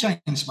the cold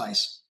chain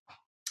space.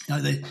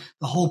 The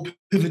whole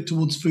pivot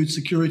towards food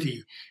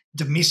security,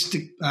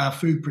 domestic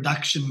food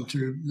production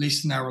to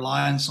lessen our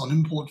reliance on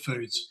import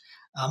foods.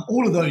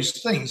 All of those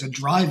things are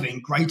driving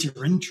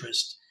greater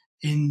interest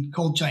in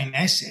cold chain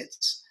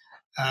assets,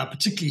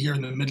 particularly here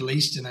in the Middle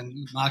East and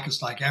in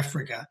markets like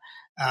Africa,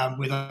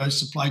 where those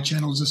supply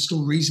channels are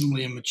still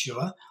reasonably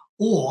immature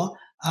or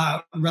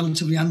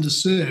relatively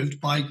underserved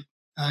by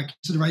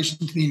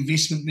consideration to the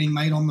investment being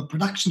made on the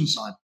production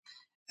side.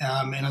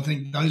 And I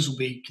think those will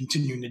be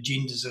continuing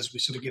agendas as we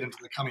sort of get into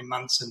the coming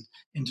months and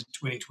into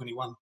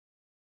 2021.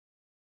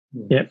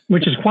 Yeah,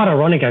 which is quite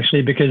ironic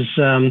actually, because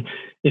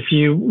if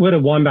you were to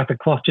wind back the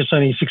clock just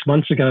only 6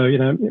 months ago,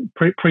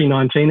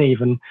 pre-19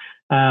 even,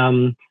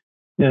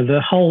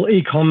 the whole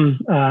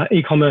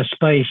e-commerce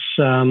space,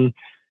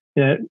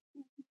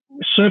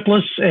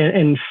 surplus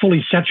and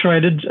fully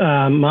saturated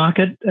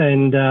market,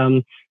 and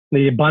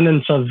the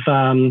abundance of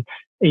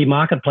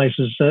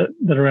e-marketplaces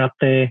that are out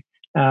there.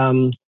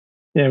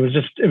 It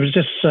was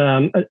just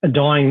a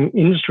dying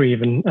industry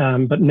even.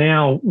 But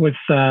now with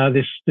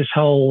this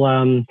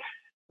whole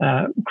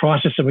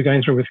crisis that we're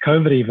going through with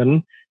COVID,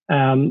 even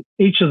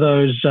each of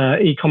those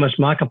e-commerce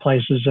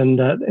marketplaces and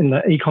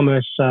the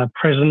e-commerce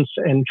presence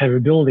and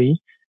capability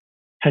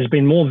has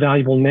been more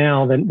valuable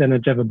now than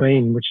it's ever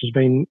been, which has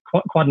been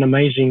quite an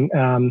amazing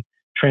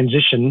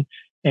transition.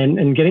 And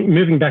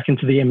moving back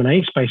into the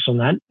M&A space on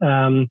that,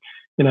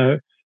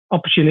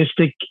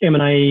 opportunistic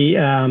M&A,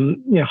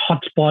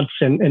 hotspots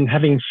and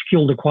having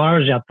skilled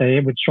acquirers out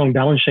there with strong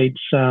balance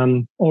sheets,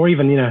 or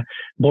even,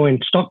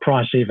 buoyant stock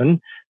price even,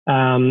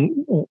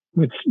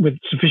 with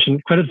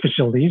sufficient credit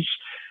facilities.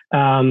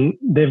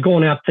 They've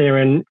gone out there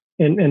and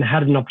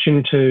had an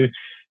opportunity to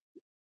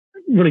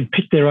really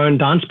pick their own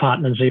dance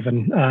partners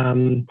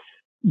even,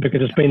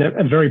 because it's been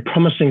a very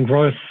promising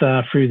growth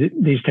through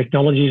these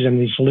technologies and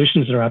these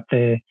solutions that are out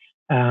there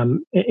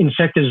in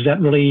sectors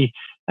that really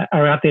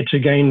are out there to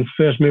gain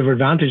first mover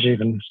advantage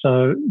even.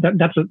 So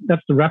that's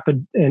the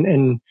rapid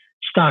and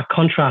stark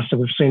contrast that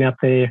we've seen out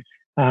there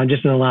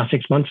just in the last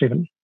 6 months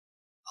even.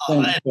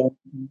 And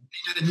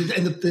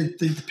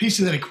the piece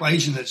of that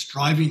equation that's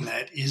driving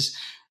that is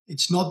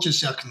it's not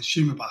just our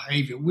consumer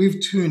behaviour. We've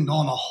turned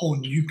on a whole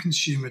new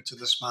consumer to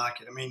this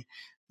market. I mean,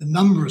 the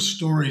number of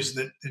stories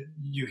that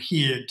you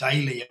hear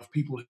daily of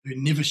people who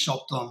never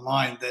shopped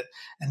online that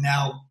are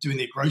now doing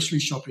their grocery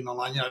shopping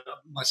online,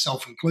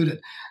 myself included,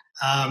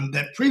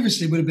 that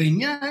previously would have been,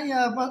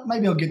 but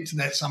maybe I'll get to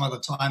that some other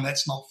time.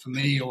 That's not for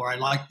me, or I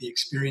like the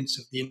experience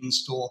of the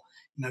in-store,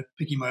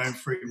 picking my own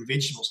fruit and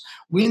vegetables.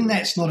 When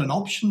that's not an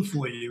option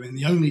for you and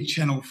the only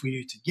channel for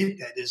you to get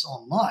that is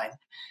online,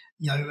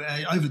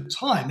 over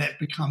time that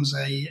becomes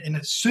and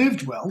it's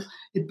served well,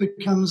 it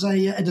becomes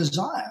a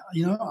desire,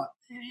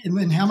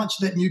 and how much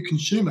that new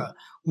consumer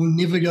will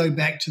never go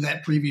back to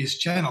that previous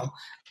channel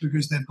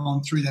because they've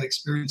gone through that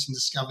experience and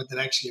discovered that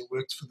actually it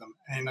worked for them.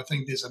 And I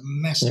think there's a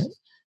massive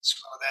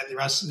swell of that.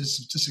 There are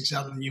statistics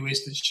out in the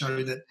US that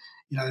show that,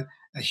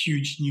 a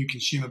huge new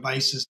consumer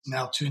base has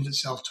now turned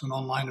itself to an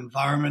online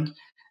environment.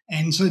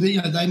 And so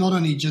they're not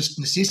only just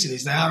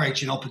necessities, they are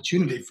actually an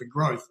opportunity for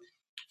growth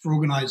for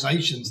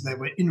organisations that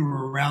were in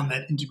or around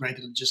that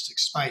integrated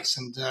logistics space.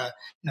 And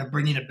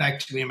bringing it back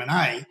to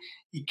M&A,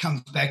 it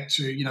comes back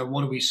to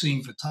what are we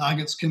seeing for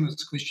targets? Kim,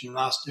 it's a question you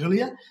asked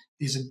earlier.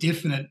 There's a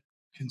definite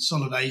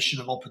consolidation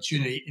of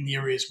opportunity in the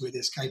areas where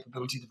there's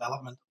capability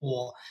development,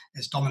 or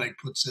as Dominic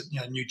puts it,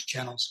 new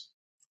channels.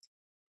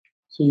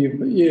 So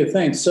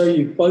thanks. So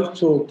you've both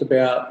talked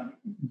about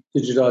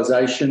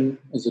digitisation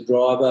as a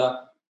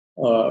driver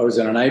or as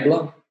an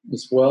enabler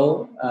as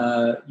well.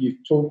 You've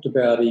talked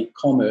about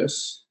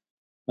e-commerce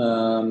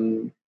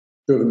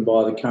driven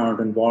by the current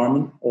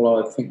environment,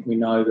 although I think we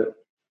know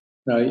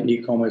that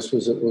e-commerce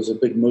was a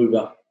big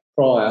mover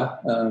prior,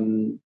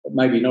 but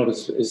maybe not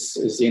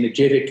as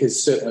energetic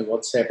as certainly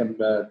what's happened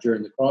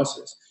during the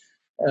crisis.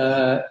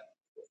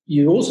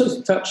 You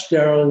also touched,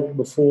 Daryl,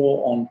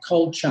 before on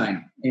cold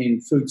chain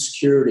and food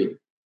security.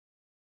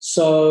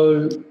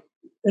 So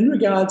in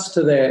regards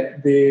to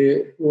that,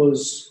 there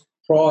was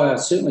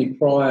certainly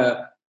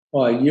prior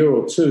by a year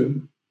or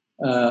two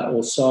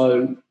or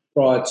so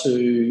prior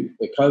to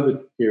the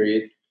COVID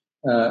period,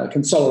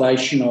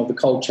 consolidation of the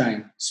cold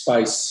chain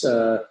space,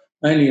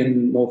 mainly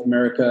in North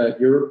America,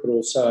 Europe, but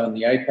also in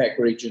the APAC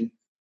region.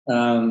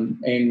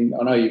 And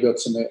I know you've got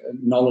some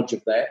knowledge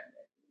of that.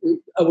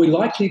 Are we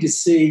likely to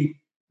see,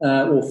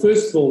 well,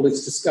 first of all,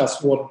 let's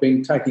discuss what's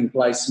been taking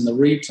place in the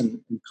REIT and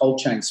cold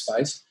chain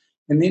space.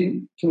 And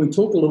then can we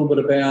talk a little bit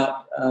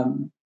about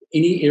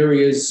any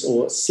areas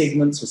or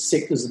segments or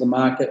sectors of the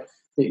market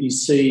that you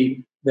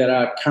see that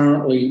are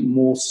currently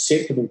more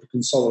susceptible to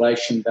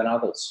consolidation than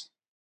others?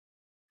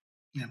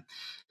 Yeah.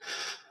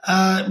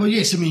 Well,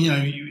 yes. I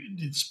mean,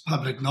 it's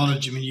public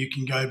knowledge. I mean, you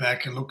can go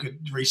back and look at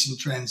recent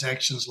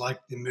transactions like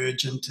the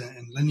Emergent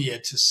and Linear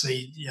to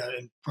see,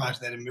 and prior to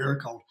that,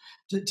 Americold,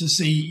 to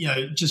see,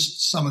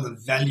 just some of the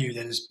value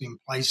that has been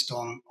placed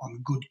on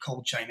good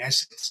cold chain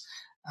assets.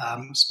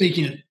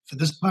 Speaking for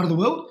this part of the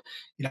world,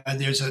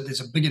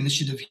 there's a big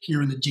initiative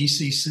here in the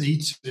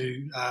GCC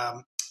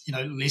to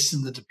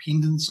lessen the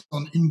dependence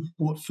on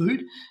import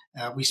food.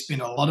 We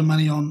spend a lot of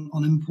money on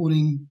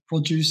importing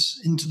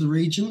produce into the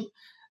region.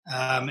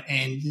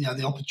 And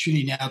the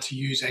opportunity now to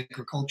use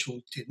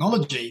agricultural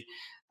technology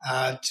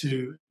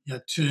to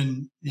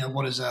turn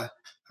what is a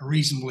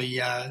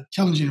reasonably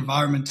challenging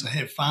environment to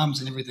have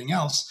farms and everything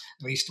else,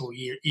 at least all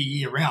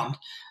year round,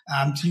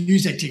 to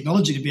use that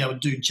technology to be able to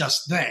do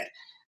just that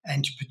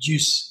and to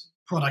produce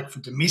product for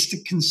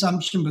domestic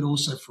consumption, but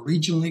also for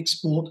regional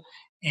export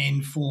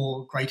and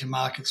for greater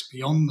markets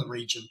beyond the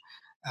region.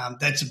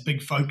 That's a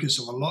big focus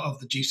of a lot of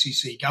the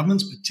GCC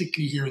governments,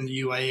 particularly here in the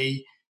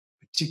UAE,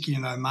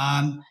 particularly in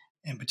Oman,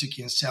 and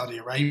particularly in Saudi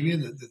Arabia,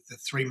 the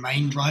three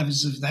main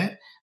drivers of that.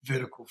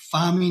 Vertical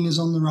farming is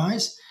on the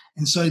rise.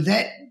 And so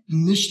that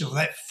initiative,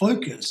 that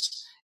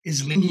focus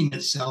is lending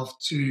itself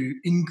to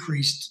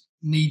increased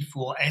need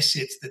for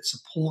assets that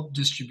support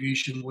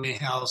distribution,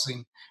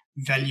 warehousing,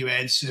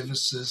 value-add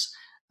services,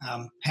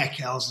 pack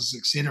houses,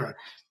 etc.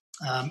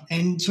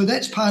 And so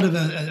that's part of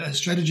a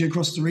strategy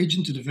across the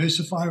region to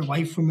diversify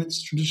away from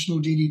its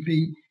traditional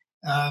GDP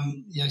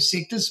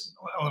sectors,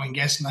 oil and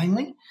gas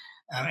mainly,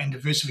 and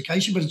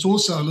diversification. But it's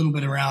also a little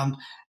bit around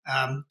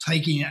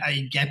taking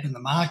a gap in the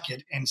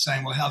market and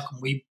saying, well, how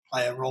can we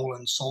play a role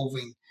in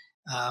solving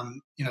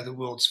the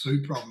world's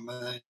food problem?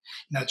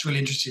 It's really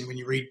interesting when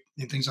you read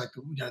things like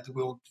the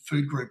World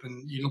Food Group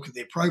and you look at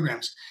their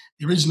programs.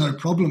 There is no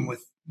problem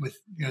with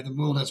the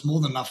world has more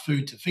than enough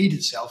food to feed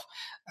itself,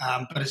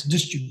 but its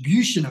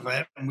distribution of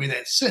it and where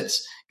that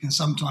sits can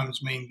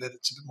sometimes mean that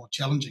it's a bit more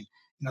challenging.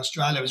 In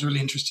Australia, it was really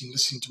interesting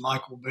listening to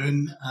Michael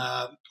Byrne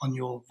on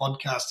your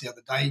podcast the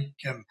other day,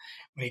 Kim,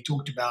 when he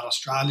talked about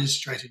Australia's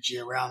strategy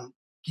around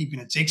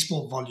keeping its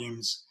export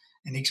volumes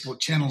and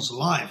export channels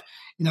alive.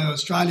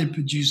 Australia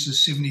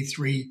produces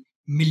 73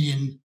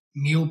 million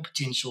meal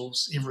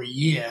potentials every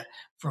year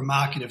for a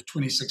market of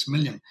 26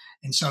 million.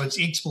 And so its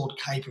export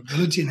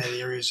capability in that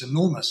area is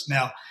enormous.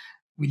 Now,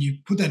 when you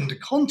put that into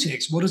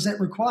context, what does that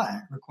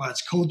require? It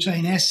requires cold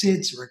chain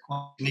assets, it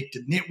requires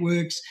connected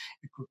networks,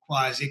 it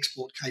requires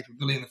export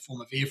capability in the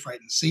form of air freight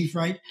and sea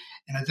freight.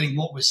 And I think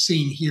what we're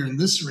seeing here in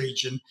this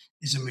region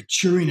is a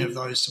maturing of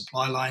those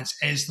supply lines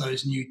as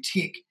those new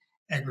tech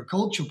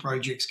agricultural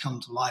projects come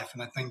to life.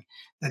 And I think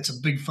that's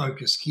a big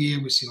focus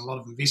here. We're seeing a lot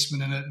of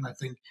investment in it, and I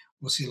think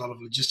we'll see a lot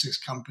of logistics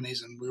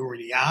companies, and we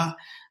already are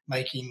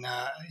making,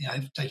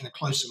 taking a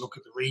closer look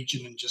at the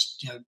region and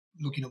just,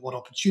 looking at what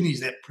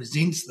opportunities that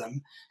presents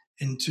them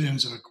in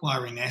terms of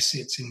acquiring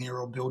assets in there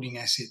or building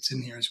assets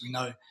in there. As we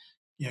know,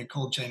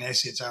 cold chain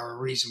assets are a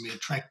reasonably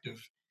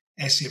attractive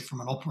asset from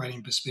an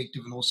operating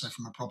perspective and also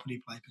from a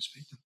property play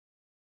perspective.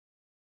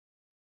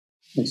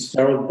 Thanks,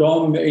 Darryl.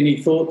 Dom,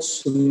 any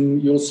thoughts from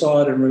your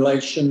side in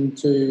relation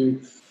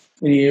to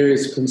any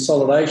areas of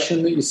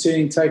consolidation that you're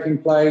seeing taking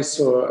place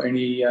or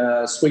any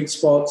sweet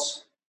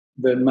spots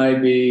that may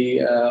be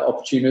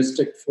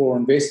opportunistic for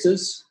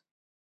investors?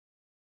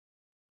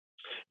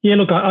 Yeah,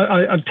 look,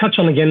 I'd touch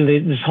on again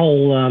this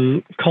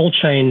whole cold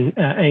chain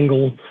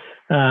angle.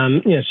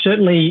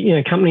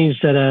 Certainly, companies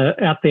that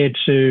are out there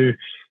to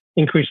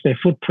increase their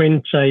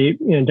footprint.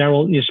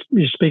 Darryl,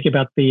 you speak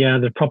about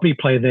the property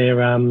play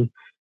there.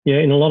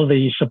 In a lot of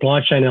the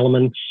supply chain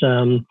elements,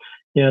 the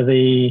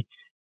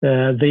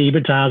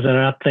EBITDAs that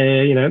are out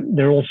there,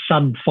 they're all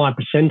sub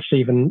 5%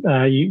 even.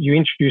 You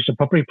introduce a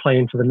property play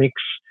into the mix,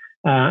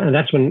 and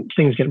that's when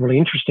things get really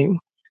interesting.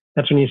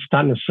 That's when you're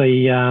starting to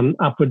see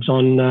upwards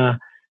on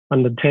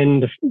the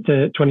 10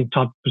 to 20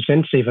 type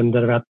percent even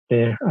that are out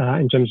there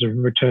in terms of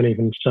return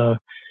even. So,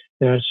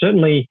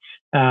 certainly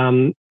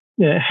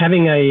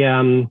having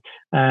a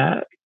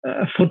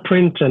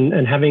footprint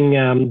and having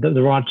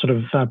the right sort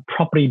of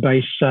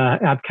property-based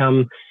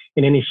outcome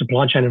in any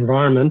supply chain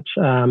environment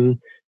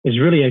is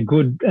really a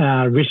good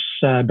risk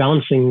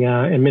balancing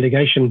and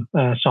mitigation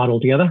side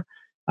altogether.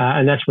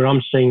 And that's where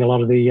I'm seeing a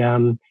lot of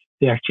the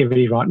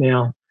activity right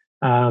now,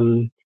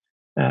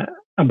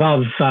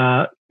 above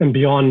and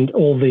beyond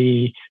all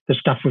the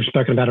stuff we've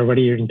spoken about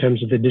already in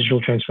terms of the digital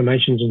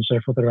transformations and so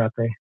forth that are out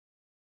there.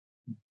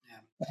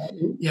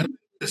 Yeah.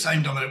 The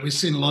same, Dominic. We've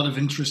seen a lot of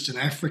interest in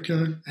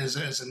Africa as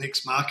a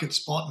next market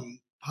spot, and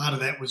part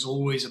of that was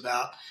always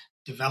about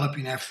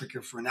developing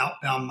Africa for an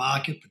outbound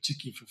market,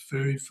 particularly for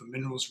food, for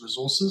minerals,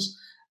 resources.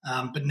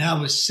 But now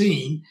we're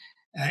seeing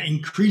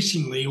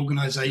increasingly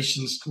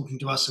organisations talking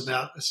to us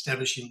about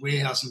establishing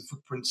warehousing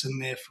footprints in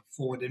there for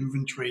forward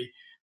inventory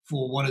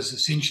for what is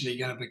essentially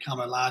going to become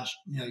a large,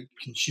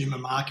 consumer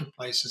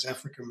marketplace as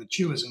Africa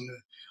matures. And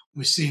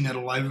We're seeing that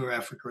all over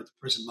Africa at the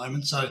present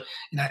moment. So,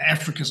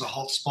 Africa's a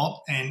hot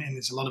spot, and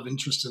there's a lot of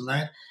interest in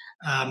that.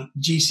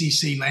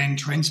 GCC land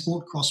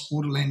transport,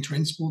 cross-border land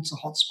transport's a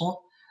hot spot,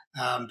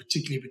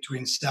 particularly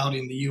between Saudi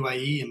and the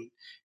UAE. And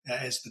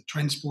as the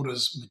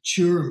transporters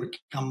mature and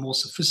become more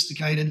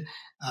sophisticated,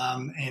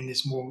 and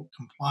there's more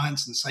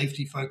compliance and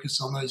safety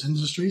focus on those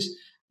industries,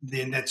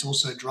 then that's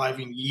also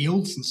driving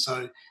yields. And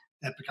so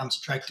that becomes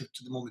attractive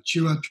to the more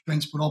mature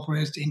transport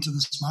operators to enter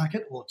this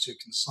market or to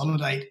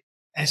consolidate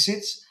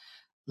assets.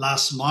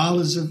 Last mile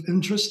is of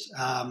interest.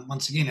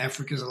 Once again,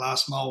 Africa is a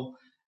last mile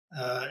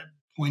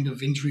point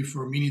of entry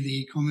for many of the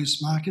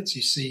e-commerce markets.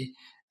 You see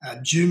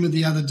Juma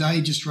the other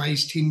day just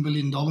raised $10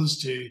 billion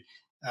to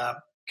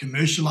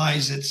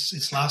commercialize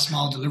its last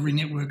mile delivery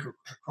network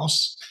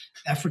across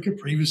Africa.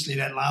 Previously,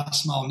 that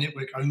last mile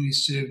network only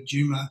served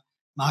Juma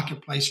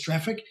marketplace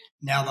traffic.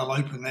 Now they'll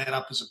open that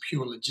up as a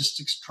pure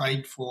logistics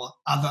trade for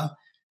other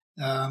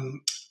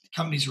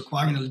companies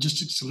requiring a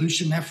logistics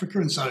solution in Africa.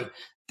 And so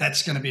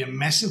that's going to be a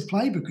massive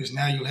play, because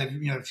now you'll have,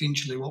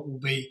 eventually what will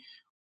be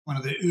one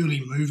of the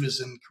early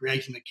movers in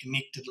creating a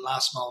connected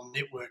last mile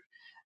network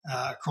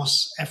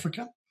across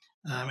Africa.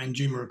 And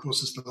Juma, of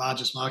course, is the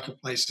largest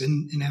marketplace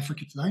in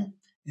Africa today.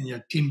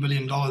 And $10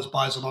 billion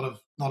buys a lot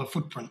of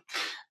footprint.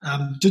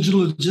 Digital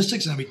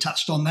logistics, and we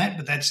touched on that,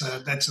 but that's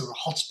a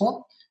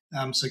hotspot.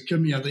 So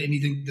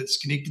anything that's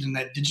connected in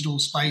that digital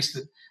space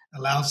that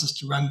allows us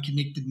to run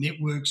connected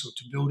networks or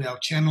to build our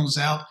channels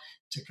out,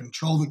 to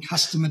control the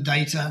customer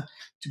data,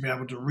 to be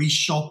able to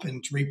reshop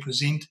and to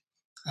represent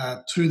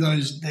through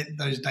those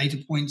data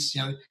points,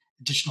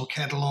 additional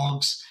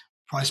catalogs,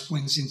 price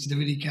point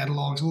sensitivity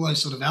catalogs, all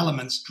those sort of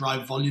elements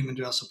drive volume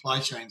into our supply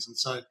chains. And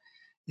so,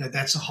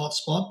 that's a hot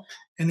spot.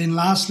 And then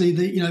lastly,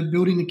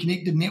 building the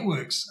connected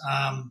networks,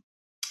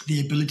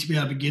 the ability to be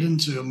able to get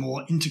into a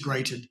more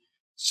integrated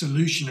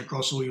solution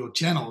across all your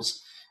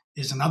channels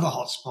is another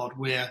hotspot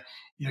where,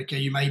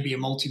 you may be a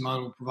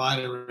multimodal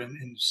provider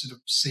in sort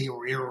of sea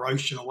or air or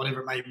ocean or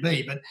whatever it may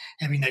be, but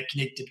having that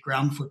connected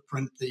ground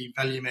footprint, the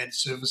value-added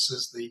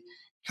services, the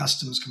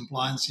customs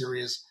compliance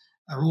areas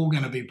are all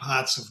going to be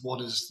parts of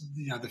what is,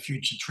 the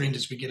future trend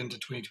as we get into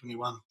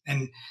 2021.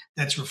 And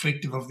that's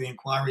reflective of the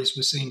inquiries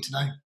we're seeing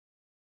today.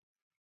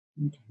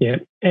 Yeah.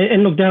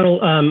 And look,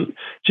 Daryl,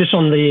 just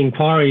on the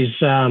inquiries,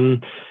 that's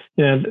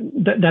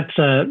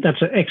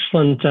an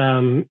excellent,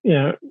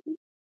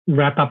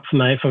 wrap up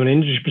from an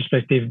industry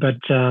perspective. But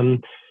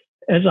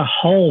as a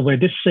whole, we're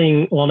just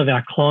seeing a lot of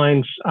our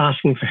clients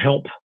asking for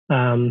help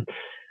on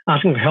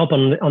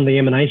the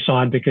M&A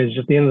side, because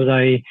at the end of the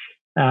day,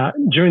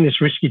 during this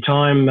risky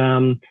time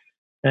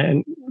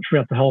and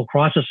throughout the whole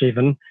crisis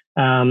even,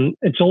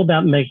 it's all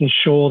about making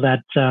sure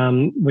that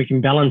we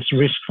can balance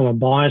risk from a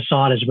buyer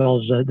side as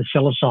well as the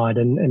seller side,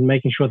 and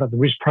making sure that the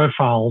risk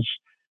profiles,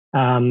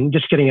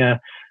 just getting a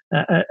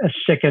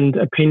second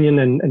opinion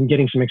and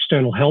getting some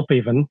external help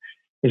even,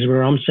 is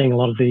where I'm seeing a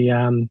lot of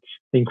the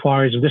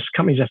inquiries of this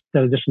companies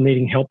that are just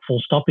needing help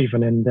full stop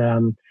even.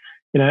 And,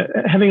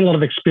 having a lot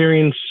of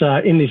experience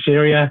in this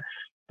area,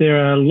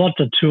 there are lots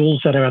of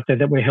tools that are out there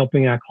that we're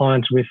helping our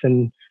clients with.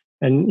 And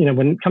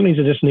when companies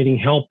are just needing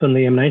help on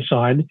the M&A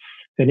side,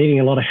 they're needing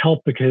a lot of help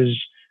because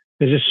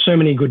there's just so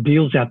many good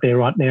deals out there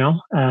right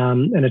now.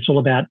 And it's all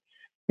about,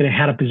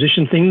 how to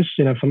position things,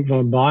 from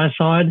a buyer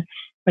side,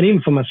 and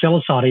even from a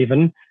seller side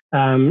even,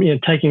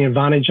 taking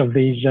advantage of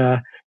these,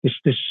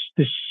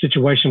 this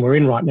situation we're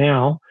in right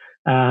now,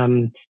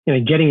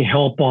 getting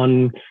help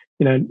on,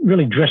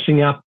 really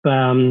dressing up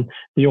the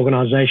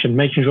organization,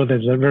 making sure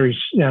there's a very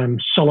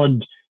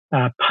solid,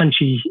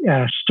 punchy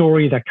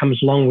story that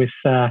comes along with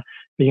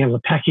being able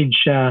to package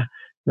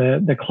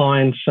the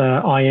client's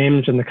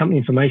IMs and the company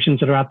informations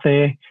that are out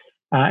there,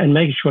 and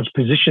making sure it's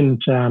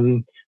positioned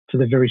to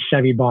the very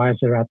savvy buyers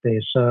that are out there.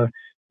 So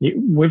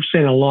we've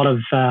seen a lot of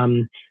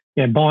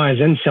buyers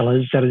and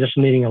sellers that are just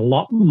needing a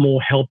lot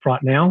more help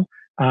right now,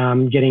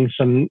 getting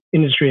some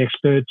industry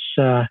experts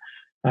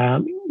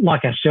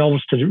like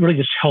ourselves to really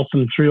just help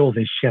them through all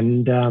this.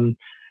 And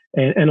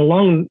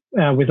along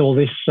with all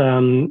this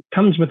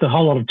comes with a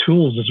whole lot of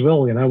tools as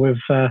well. There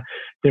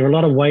are a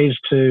lot of ways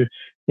to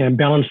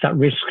balance that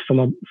risk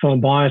from a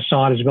buyer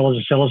side as well as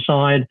a seller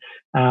side.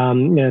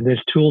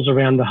 There's tools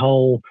around the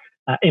whole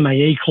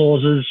MAE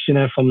clauses,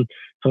 from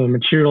a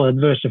material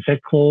adverse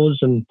effect clause,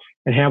 and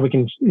how we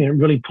can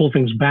really pull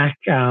things back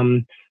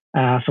from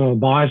a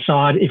buyer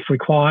side if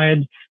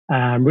required.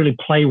 Really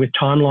play with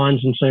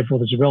timelines and so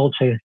forth as well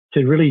to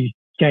really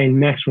gain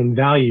maximum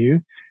value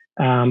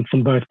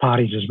from both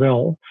parties as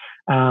well.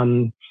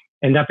 And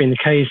that being the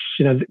case,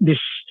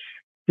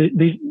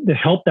 the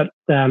help that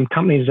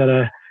companies that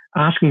are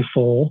asking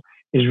for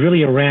is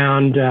really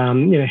around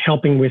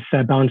helping with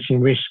balancing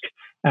risk,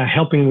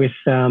 helping with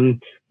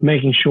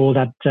making sure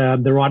that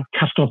the right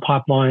customer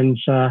pipelines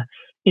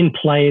in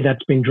play,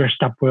 that's been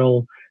dressed up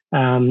well.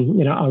 I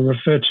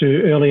referred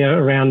to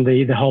earlier around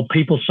the whole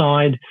people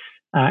side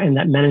and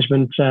that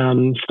management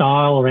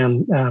style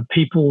around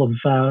people of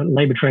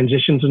labour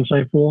transitions and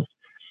so forth,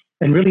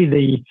 and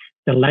really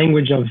the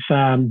language of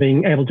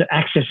being able to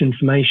access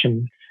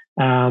information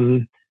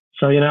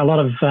So, a lot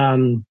of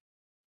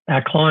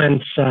our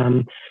clients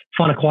find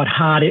it quite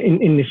hard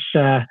in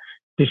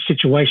this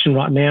situation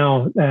right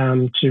now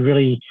to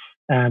really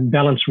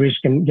balance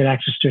risk and get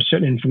access to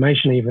certain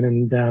information even.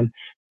 And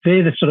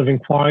they're the sort of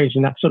inquiries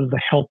and that sort of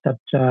the help that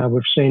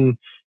we've seen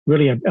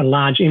really a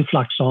large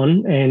influx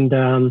on.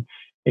 And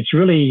it's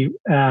really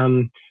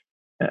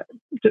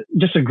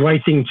just a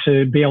great thing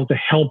to be able to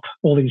help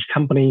all these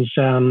companies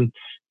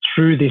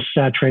through this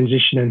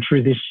transition and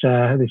through this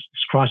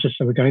crisis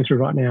that we're going through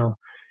right now.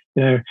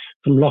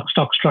 From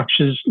lockbox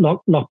structures,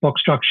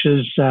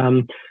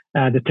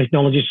 the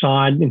technology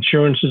side,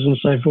 insurances and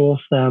so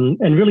forth,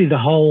 and really the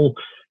whole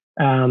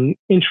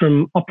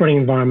interim operating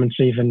environments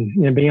even,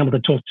 being able to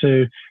talk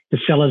to the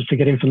sellers to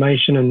get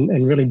information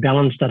and really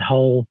balance that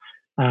whole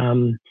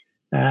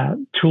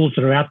tools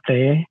that are out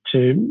there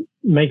to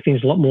make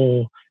things a lot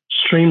more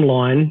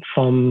streamlined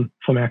from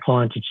our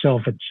clients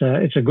itself.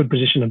 It's a good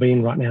position to be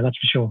in right now, that's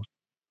for sure.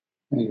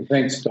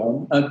 Thanks,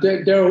 Dom.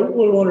 Daryl,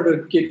 what I wanted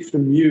to get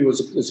from you was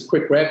a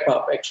quick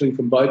wrap-up, actually,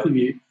 from both of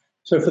you.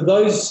 So for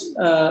those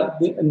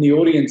in the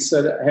audience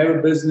that have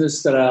a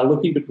business that are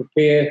looking to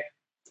prepare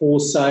for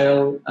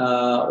sale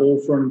or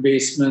for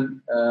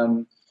investment,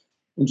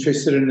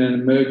 interested in a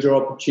merger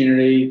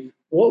opportunity,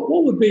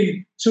 what would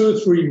be 2 or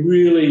 3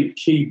 really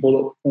key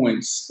bullet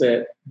points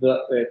that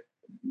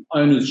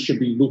owners should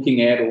be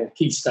looking at or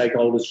key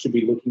stakeholders should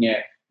be looking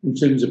at in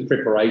terms of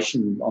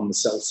preparation on the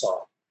sell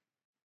side?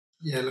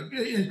 Yeah, look,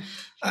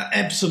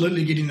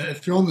 absolutely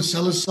if you're on the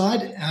seller's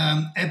side,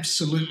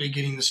 absolutely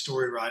getting the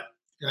story right.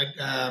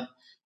 At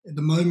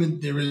the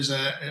moment, there is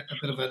a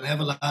bit of an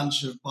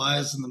avalanche of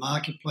buyers in the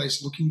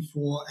marketplace looking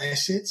for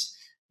assets.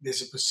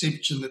 There's a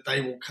perception that they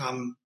will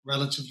come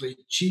relatively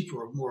cheap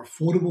or more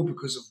affordable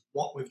because of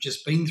what we've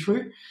just been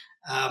through.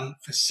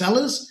 For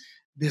sellers,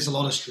 there's a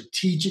lot of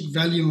strategic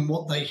value in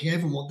what they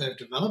have and what they've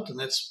developed, and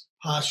that's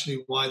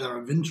partially why they're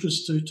of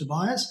interest to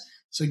buyers.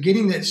 So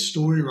getting that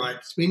story right,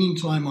 spending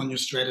time on your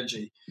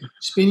strategy,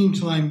 spending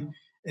time,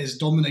 as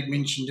Dominic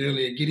mentioned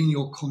earlier, getting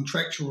your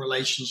contractual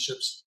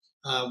relationships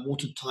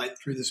watertight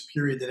through this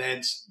period that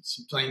adds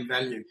some plain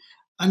value,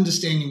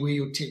 understanding where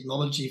your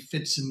technology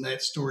fits in that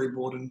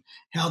storyboard and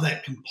how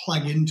that can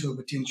plug into a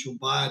potential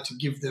buyer to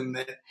give them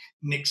that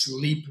next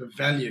leap of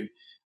value.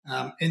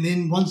 And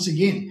then once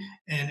again,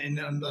 and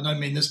I don't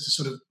mean this to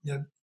sort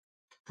of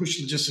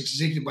push logistics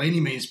executive by any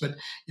means, but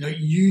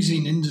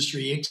using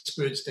industry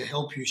experts to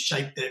help you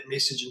shape that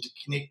message and to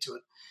connect to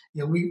it.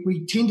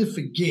 We tend to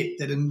forget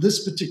that in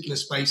this particular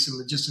space in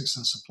logistics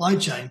and supply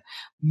chain,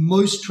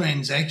 most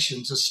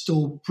transactions are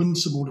still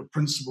principal to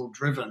principal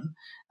driven,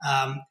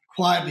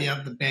 quietly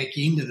out the back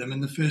end of them.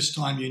 And the first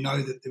time you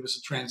know that there was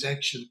a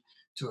transaction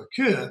to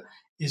occur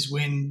is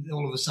when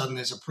all of a sudden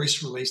there's a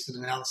press release that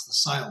announced the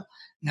sale.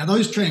 Now,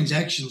 those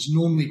transactions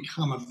normally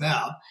come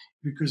about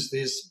because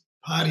there's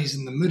parties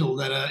in the middle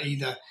that are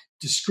either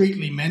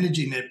discreetly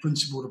managing that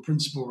principal to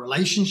principal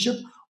relationship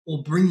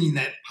or bringing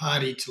that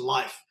party to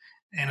life.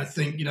 And I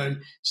think,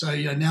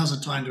 now's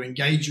the time to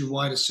engage your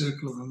wider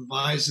circle of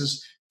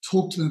advisors,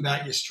 talk to them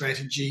about your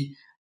strategy,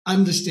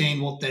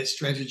 understand what that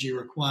strategy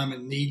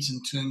requirement needs in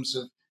terms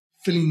of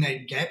filling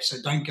that gap. So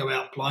don't go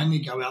out blindly,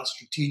 go out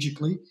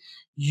strategically,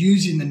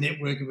 using the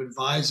network of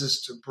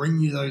advisors to bring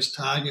you those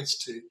targets,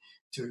 to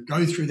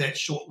go through that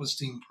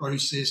shortlisting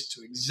process,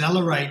 to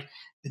accelerate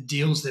the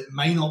deals that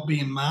may not be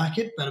in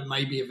market, but it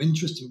may be of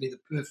interest and be the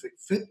perfect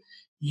fit.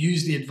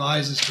 Use the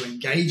advisors to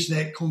engage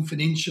that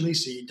confidentially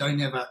so you don't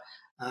have a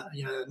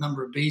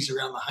number of bees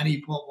around the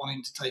honeypot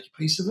wanting to take a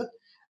piece of it,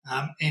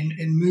 and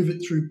move it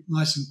through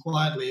nice and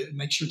quietly.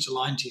 Make sure it's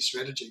aligned to your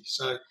strategy.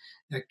 So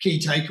key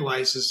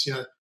takeaways is,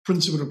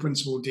 principal to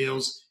principal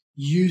deals,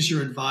 use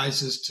your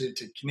advisors to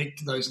connect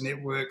to those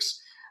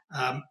networks,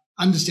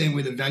 understand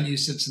where the value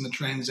sits in the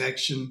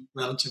transaction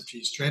relative to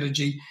your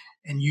strategy,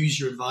 and use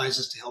your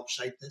advisors to help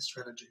shape that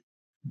strategy.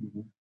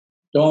 Mm-hmm.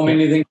 Dom,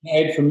 anything to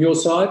add from your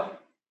side?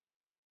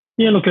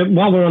 Yeah, look,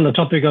 while we're on the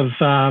topic of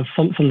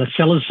from the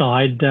seller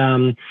side,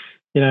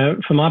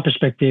 from my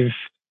perspective,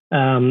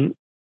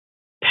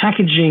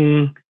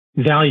 packaging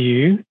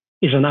value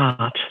is an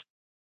art.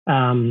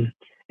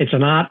 It's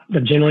an art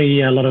that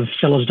generally a lot of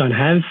sellers don't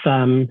have,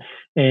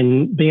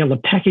 and being able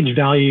to package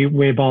value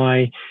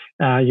whereby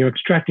you're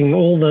extracting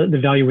all the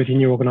value within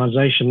your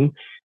organization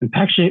and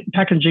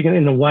packaging it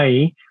in a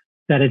way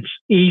that it's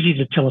easy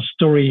to tell a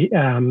story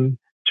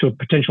to a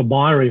potential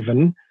buyer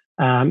even,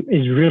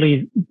 is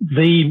really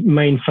the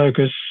main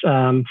focus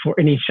for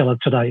any seller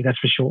today, that's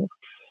for sure.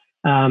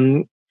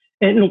 And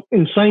look,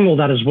 in saying all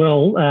that as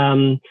well,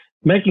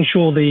 making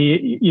sure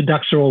your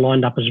ducks are all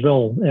lined up as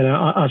well.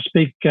 I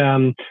speak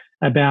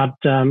about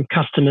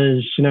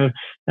customers,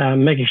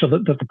 making sure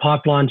that the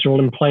pipelines are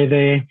all in play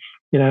there,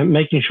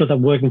 making sure that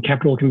working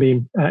capital can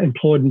be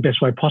employed in the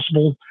best way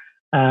possible,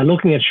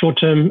 looking at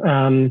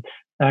short-term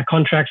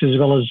contracts as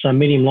well as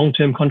medium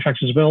long-term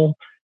contracts as well,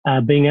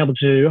 being able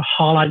to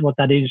highlight what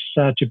that is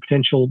to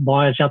potential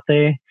buyers out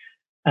there,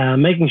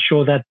 making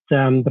sure that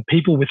the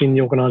people within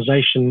the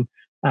organisation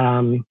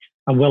are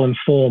well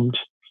informed.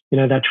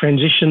 That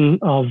transition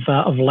of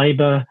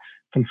labour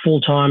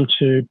full-time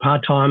to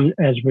part-time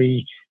as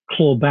we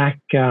claw back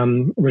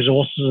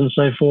resources and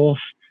so forth.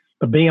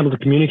 But being able to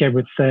communicate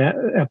with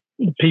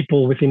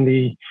people within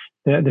the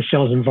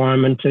sales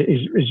environment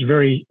is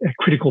very a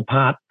critical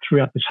part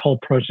throughout this whole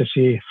process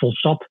here, full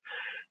stop.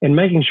 And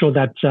making sure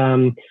that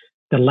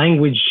the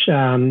language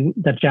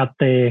that's out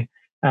there,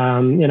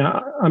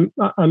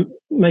 I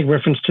make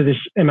reference to this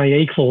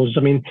MAE clause.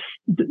 I mean,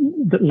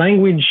 the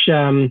language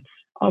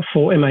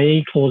for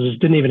MAE clauses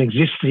didn't even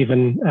exist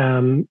even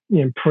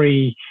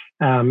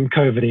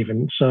pre-COVID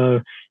even.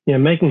 So,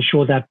 making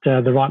sure that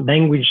the right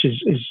language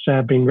is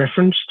being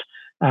referenced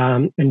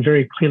and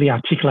very clearly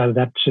articulated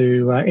that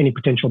to any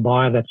potential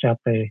buyer that's out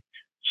there.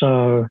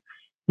 So,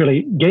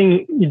 really,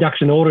 getting your ducks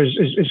in order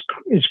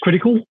is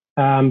critical,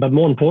 but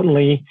more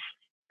importantly,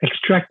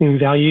 extracting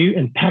value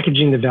and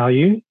packaging the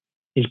value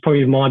is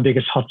probably my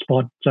biggest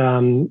hotspot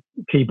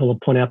key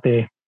bullet point out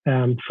there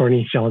for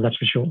any seller, that's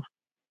for sure.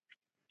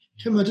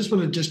 Kim, I just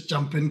want to just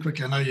jump in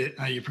quickly. I know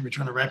you're probably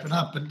trying to wrap it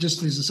up, but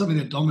just there's something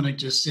that Dominic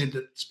just said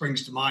that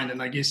springs to mind,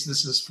 and I guess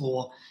this is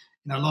for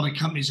a lot of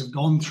companies have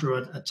gone through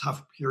a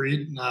tough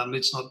period.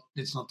 Let's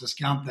not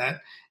discount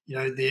that.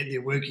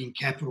 Their working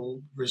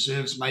capital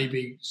reserves may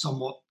be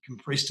somewhat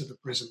compressed at the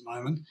present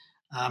moment,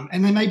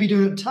 and they may be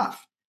doing it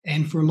tough.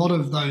 And for a lot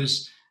of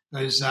those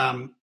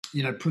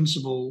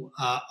principal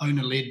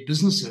owner-led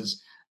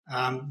businesses,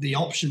 the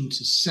option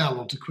to sell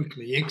or to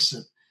quickly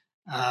exit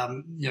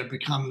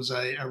becomes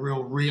a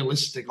real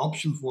realistic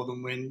option for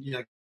them when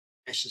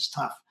cash is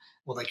tough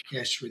or they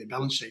cash through their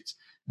balance sheets.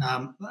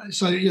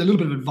 So a little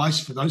bit of advice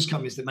for those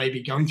companies that may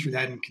be going through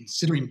that and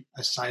considering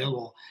a sale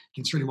or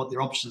considering what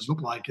their options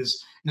look like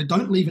is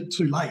don't leave it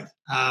too late.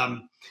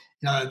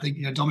 I think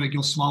Dominic,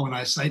 you'll smile when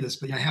I say this,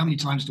 but how many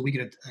times do we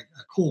get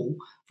a call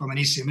from an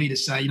SME to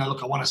say,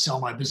 look, I want to sell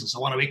my business, I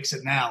want to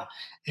exit now.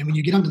 And when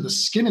you get under the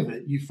skin of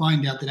it, you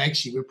find out that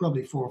actually we're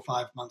probably 4 or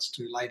 5 months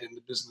too late and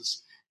the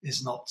business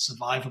is not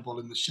survivable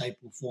in the shape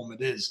or form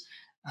it is,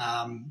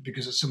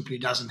 because it simply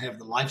doesn't have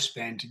the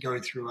lifespan to go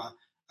through a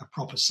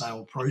proper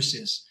sale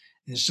process.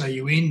 And so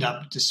you end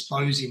up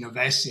disposing of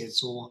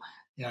assets or,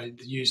 to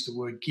use the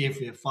word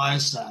carefully, a fire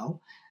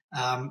sale,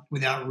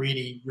 without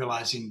really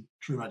realizing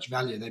too much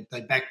value.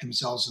 They back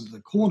themselves into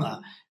the corner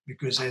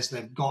because as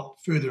they've got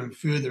further and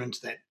further into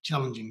that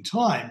challenging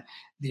time,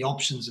 the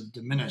options have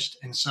diminished.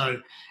 And so,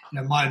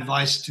 my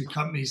advice to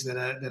companies that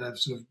are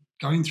sort of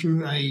going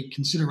through a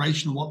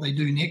consideration of what they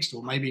do next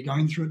or maybe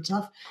going through it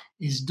tough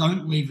is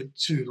don't leave it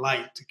too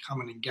late to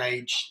come and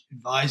engage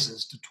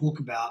advisors to talk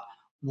about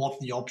what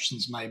the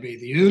options may be.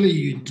 The earlier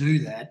you do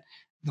that,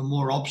 the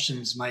more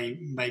options may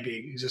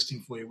be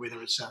existing for you,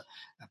 whether it's a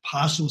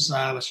partial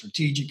sale, a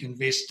strategic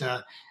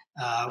investor,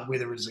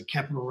 whether it's a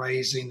capital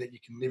raising that you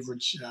can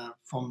leverage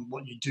from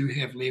what you do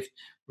have left,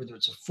 whether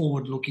it's a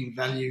forward-looking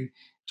value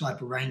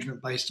type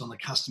arrangement based on the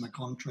customer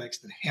contracts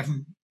that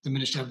haven't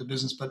diminished out of the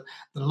business. But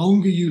the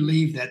longer you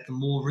leave that, the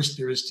more risk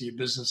there is to your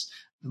business,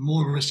 the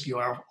more risk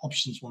your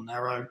options will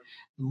narrow,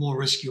 the more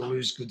risk you'll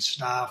lose good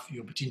staff,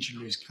 you'll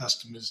potentially lose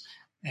customers,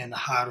 and the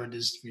harder it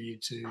is for you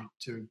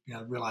to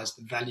realize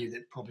the value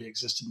that probably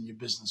existed in your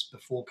business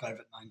before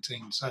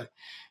COVID-19. So,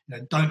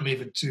 don't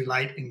leave it too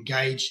late.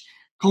 Engage.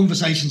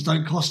 Conversations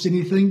don't cost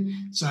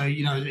anything, so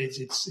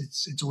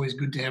it's always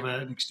good to have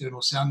an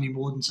external sounding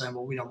board and saying,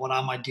 well, what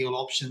are my deal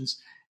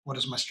options? What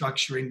is my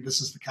structuring?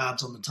 This is the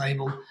cards on the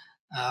table,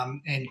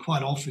 and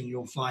quite often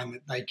you'll find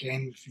that they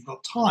can, if you've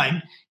got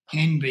time,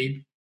 can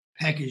be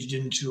packaged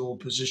into or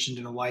positioned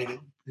in a way that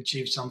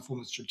achieves some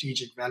form of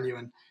strategic value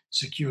and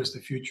secures the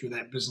future of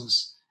that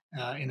business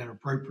in an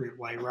appropriate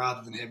way,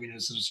 rather than having a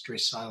sort of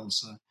stress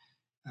sales.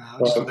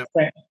 So,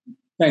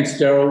 thanks,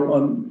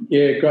 Daryl.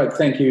 Yeah, great,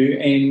 thank you.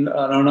 And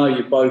I know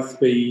you'd both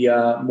be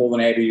more than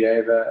happy to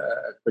have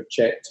a quick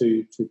chat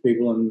to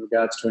people in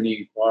regards to any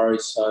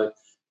inquiries. So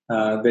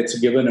that's a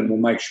given, and we'll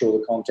make sure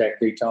the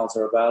contact details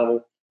are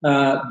available.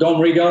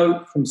 Dom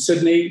Rigo from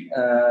Sydney,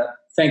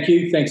 thank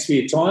you. Thanks for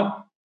your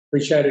time.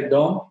 Appreciate it,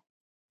 Dom.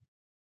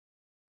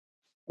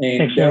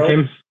 And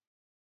Daryl.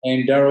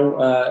 And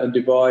Daryl in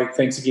Dubai,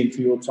 thanks again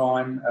for your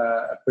time.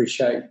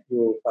 Appreciate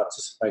your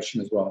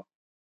participation as well.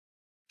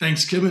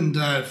 Thanks, Kim, and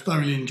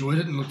thoroughly enjoyed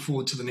it and look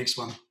forward to the next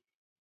one.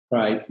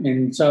 Great.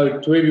 And so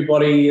to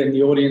everybody in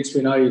the audience,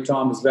 we know your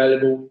time is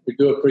valuable. We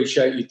do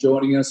appreciate you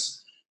joining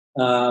us.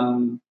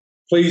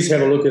 Please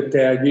have a look at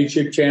our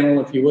YouTube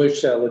channel if you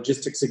wish,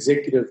 Logistics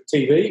Executive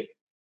TV,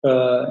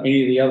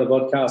 any of the other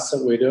podcasts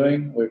that we're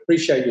doing. We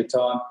appreciate your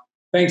time.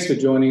 Thanks for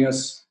joining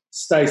us.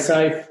 Stay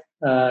safe,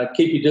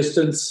 keep your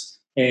distance,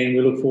 and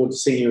we look forward to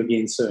seeing you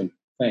again soon.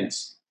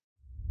 Thanks.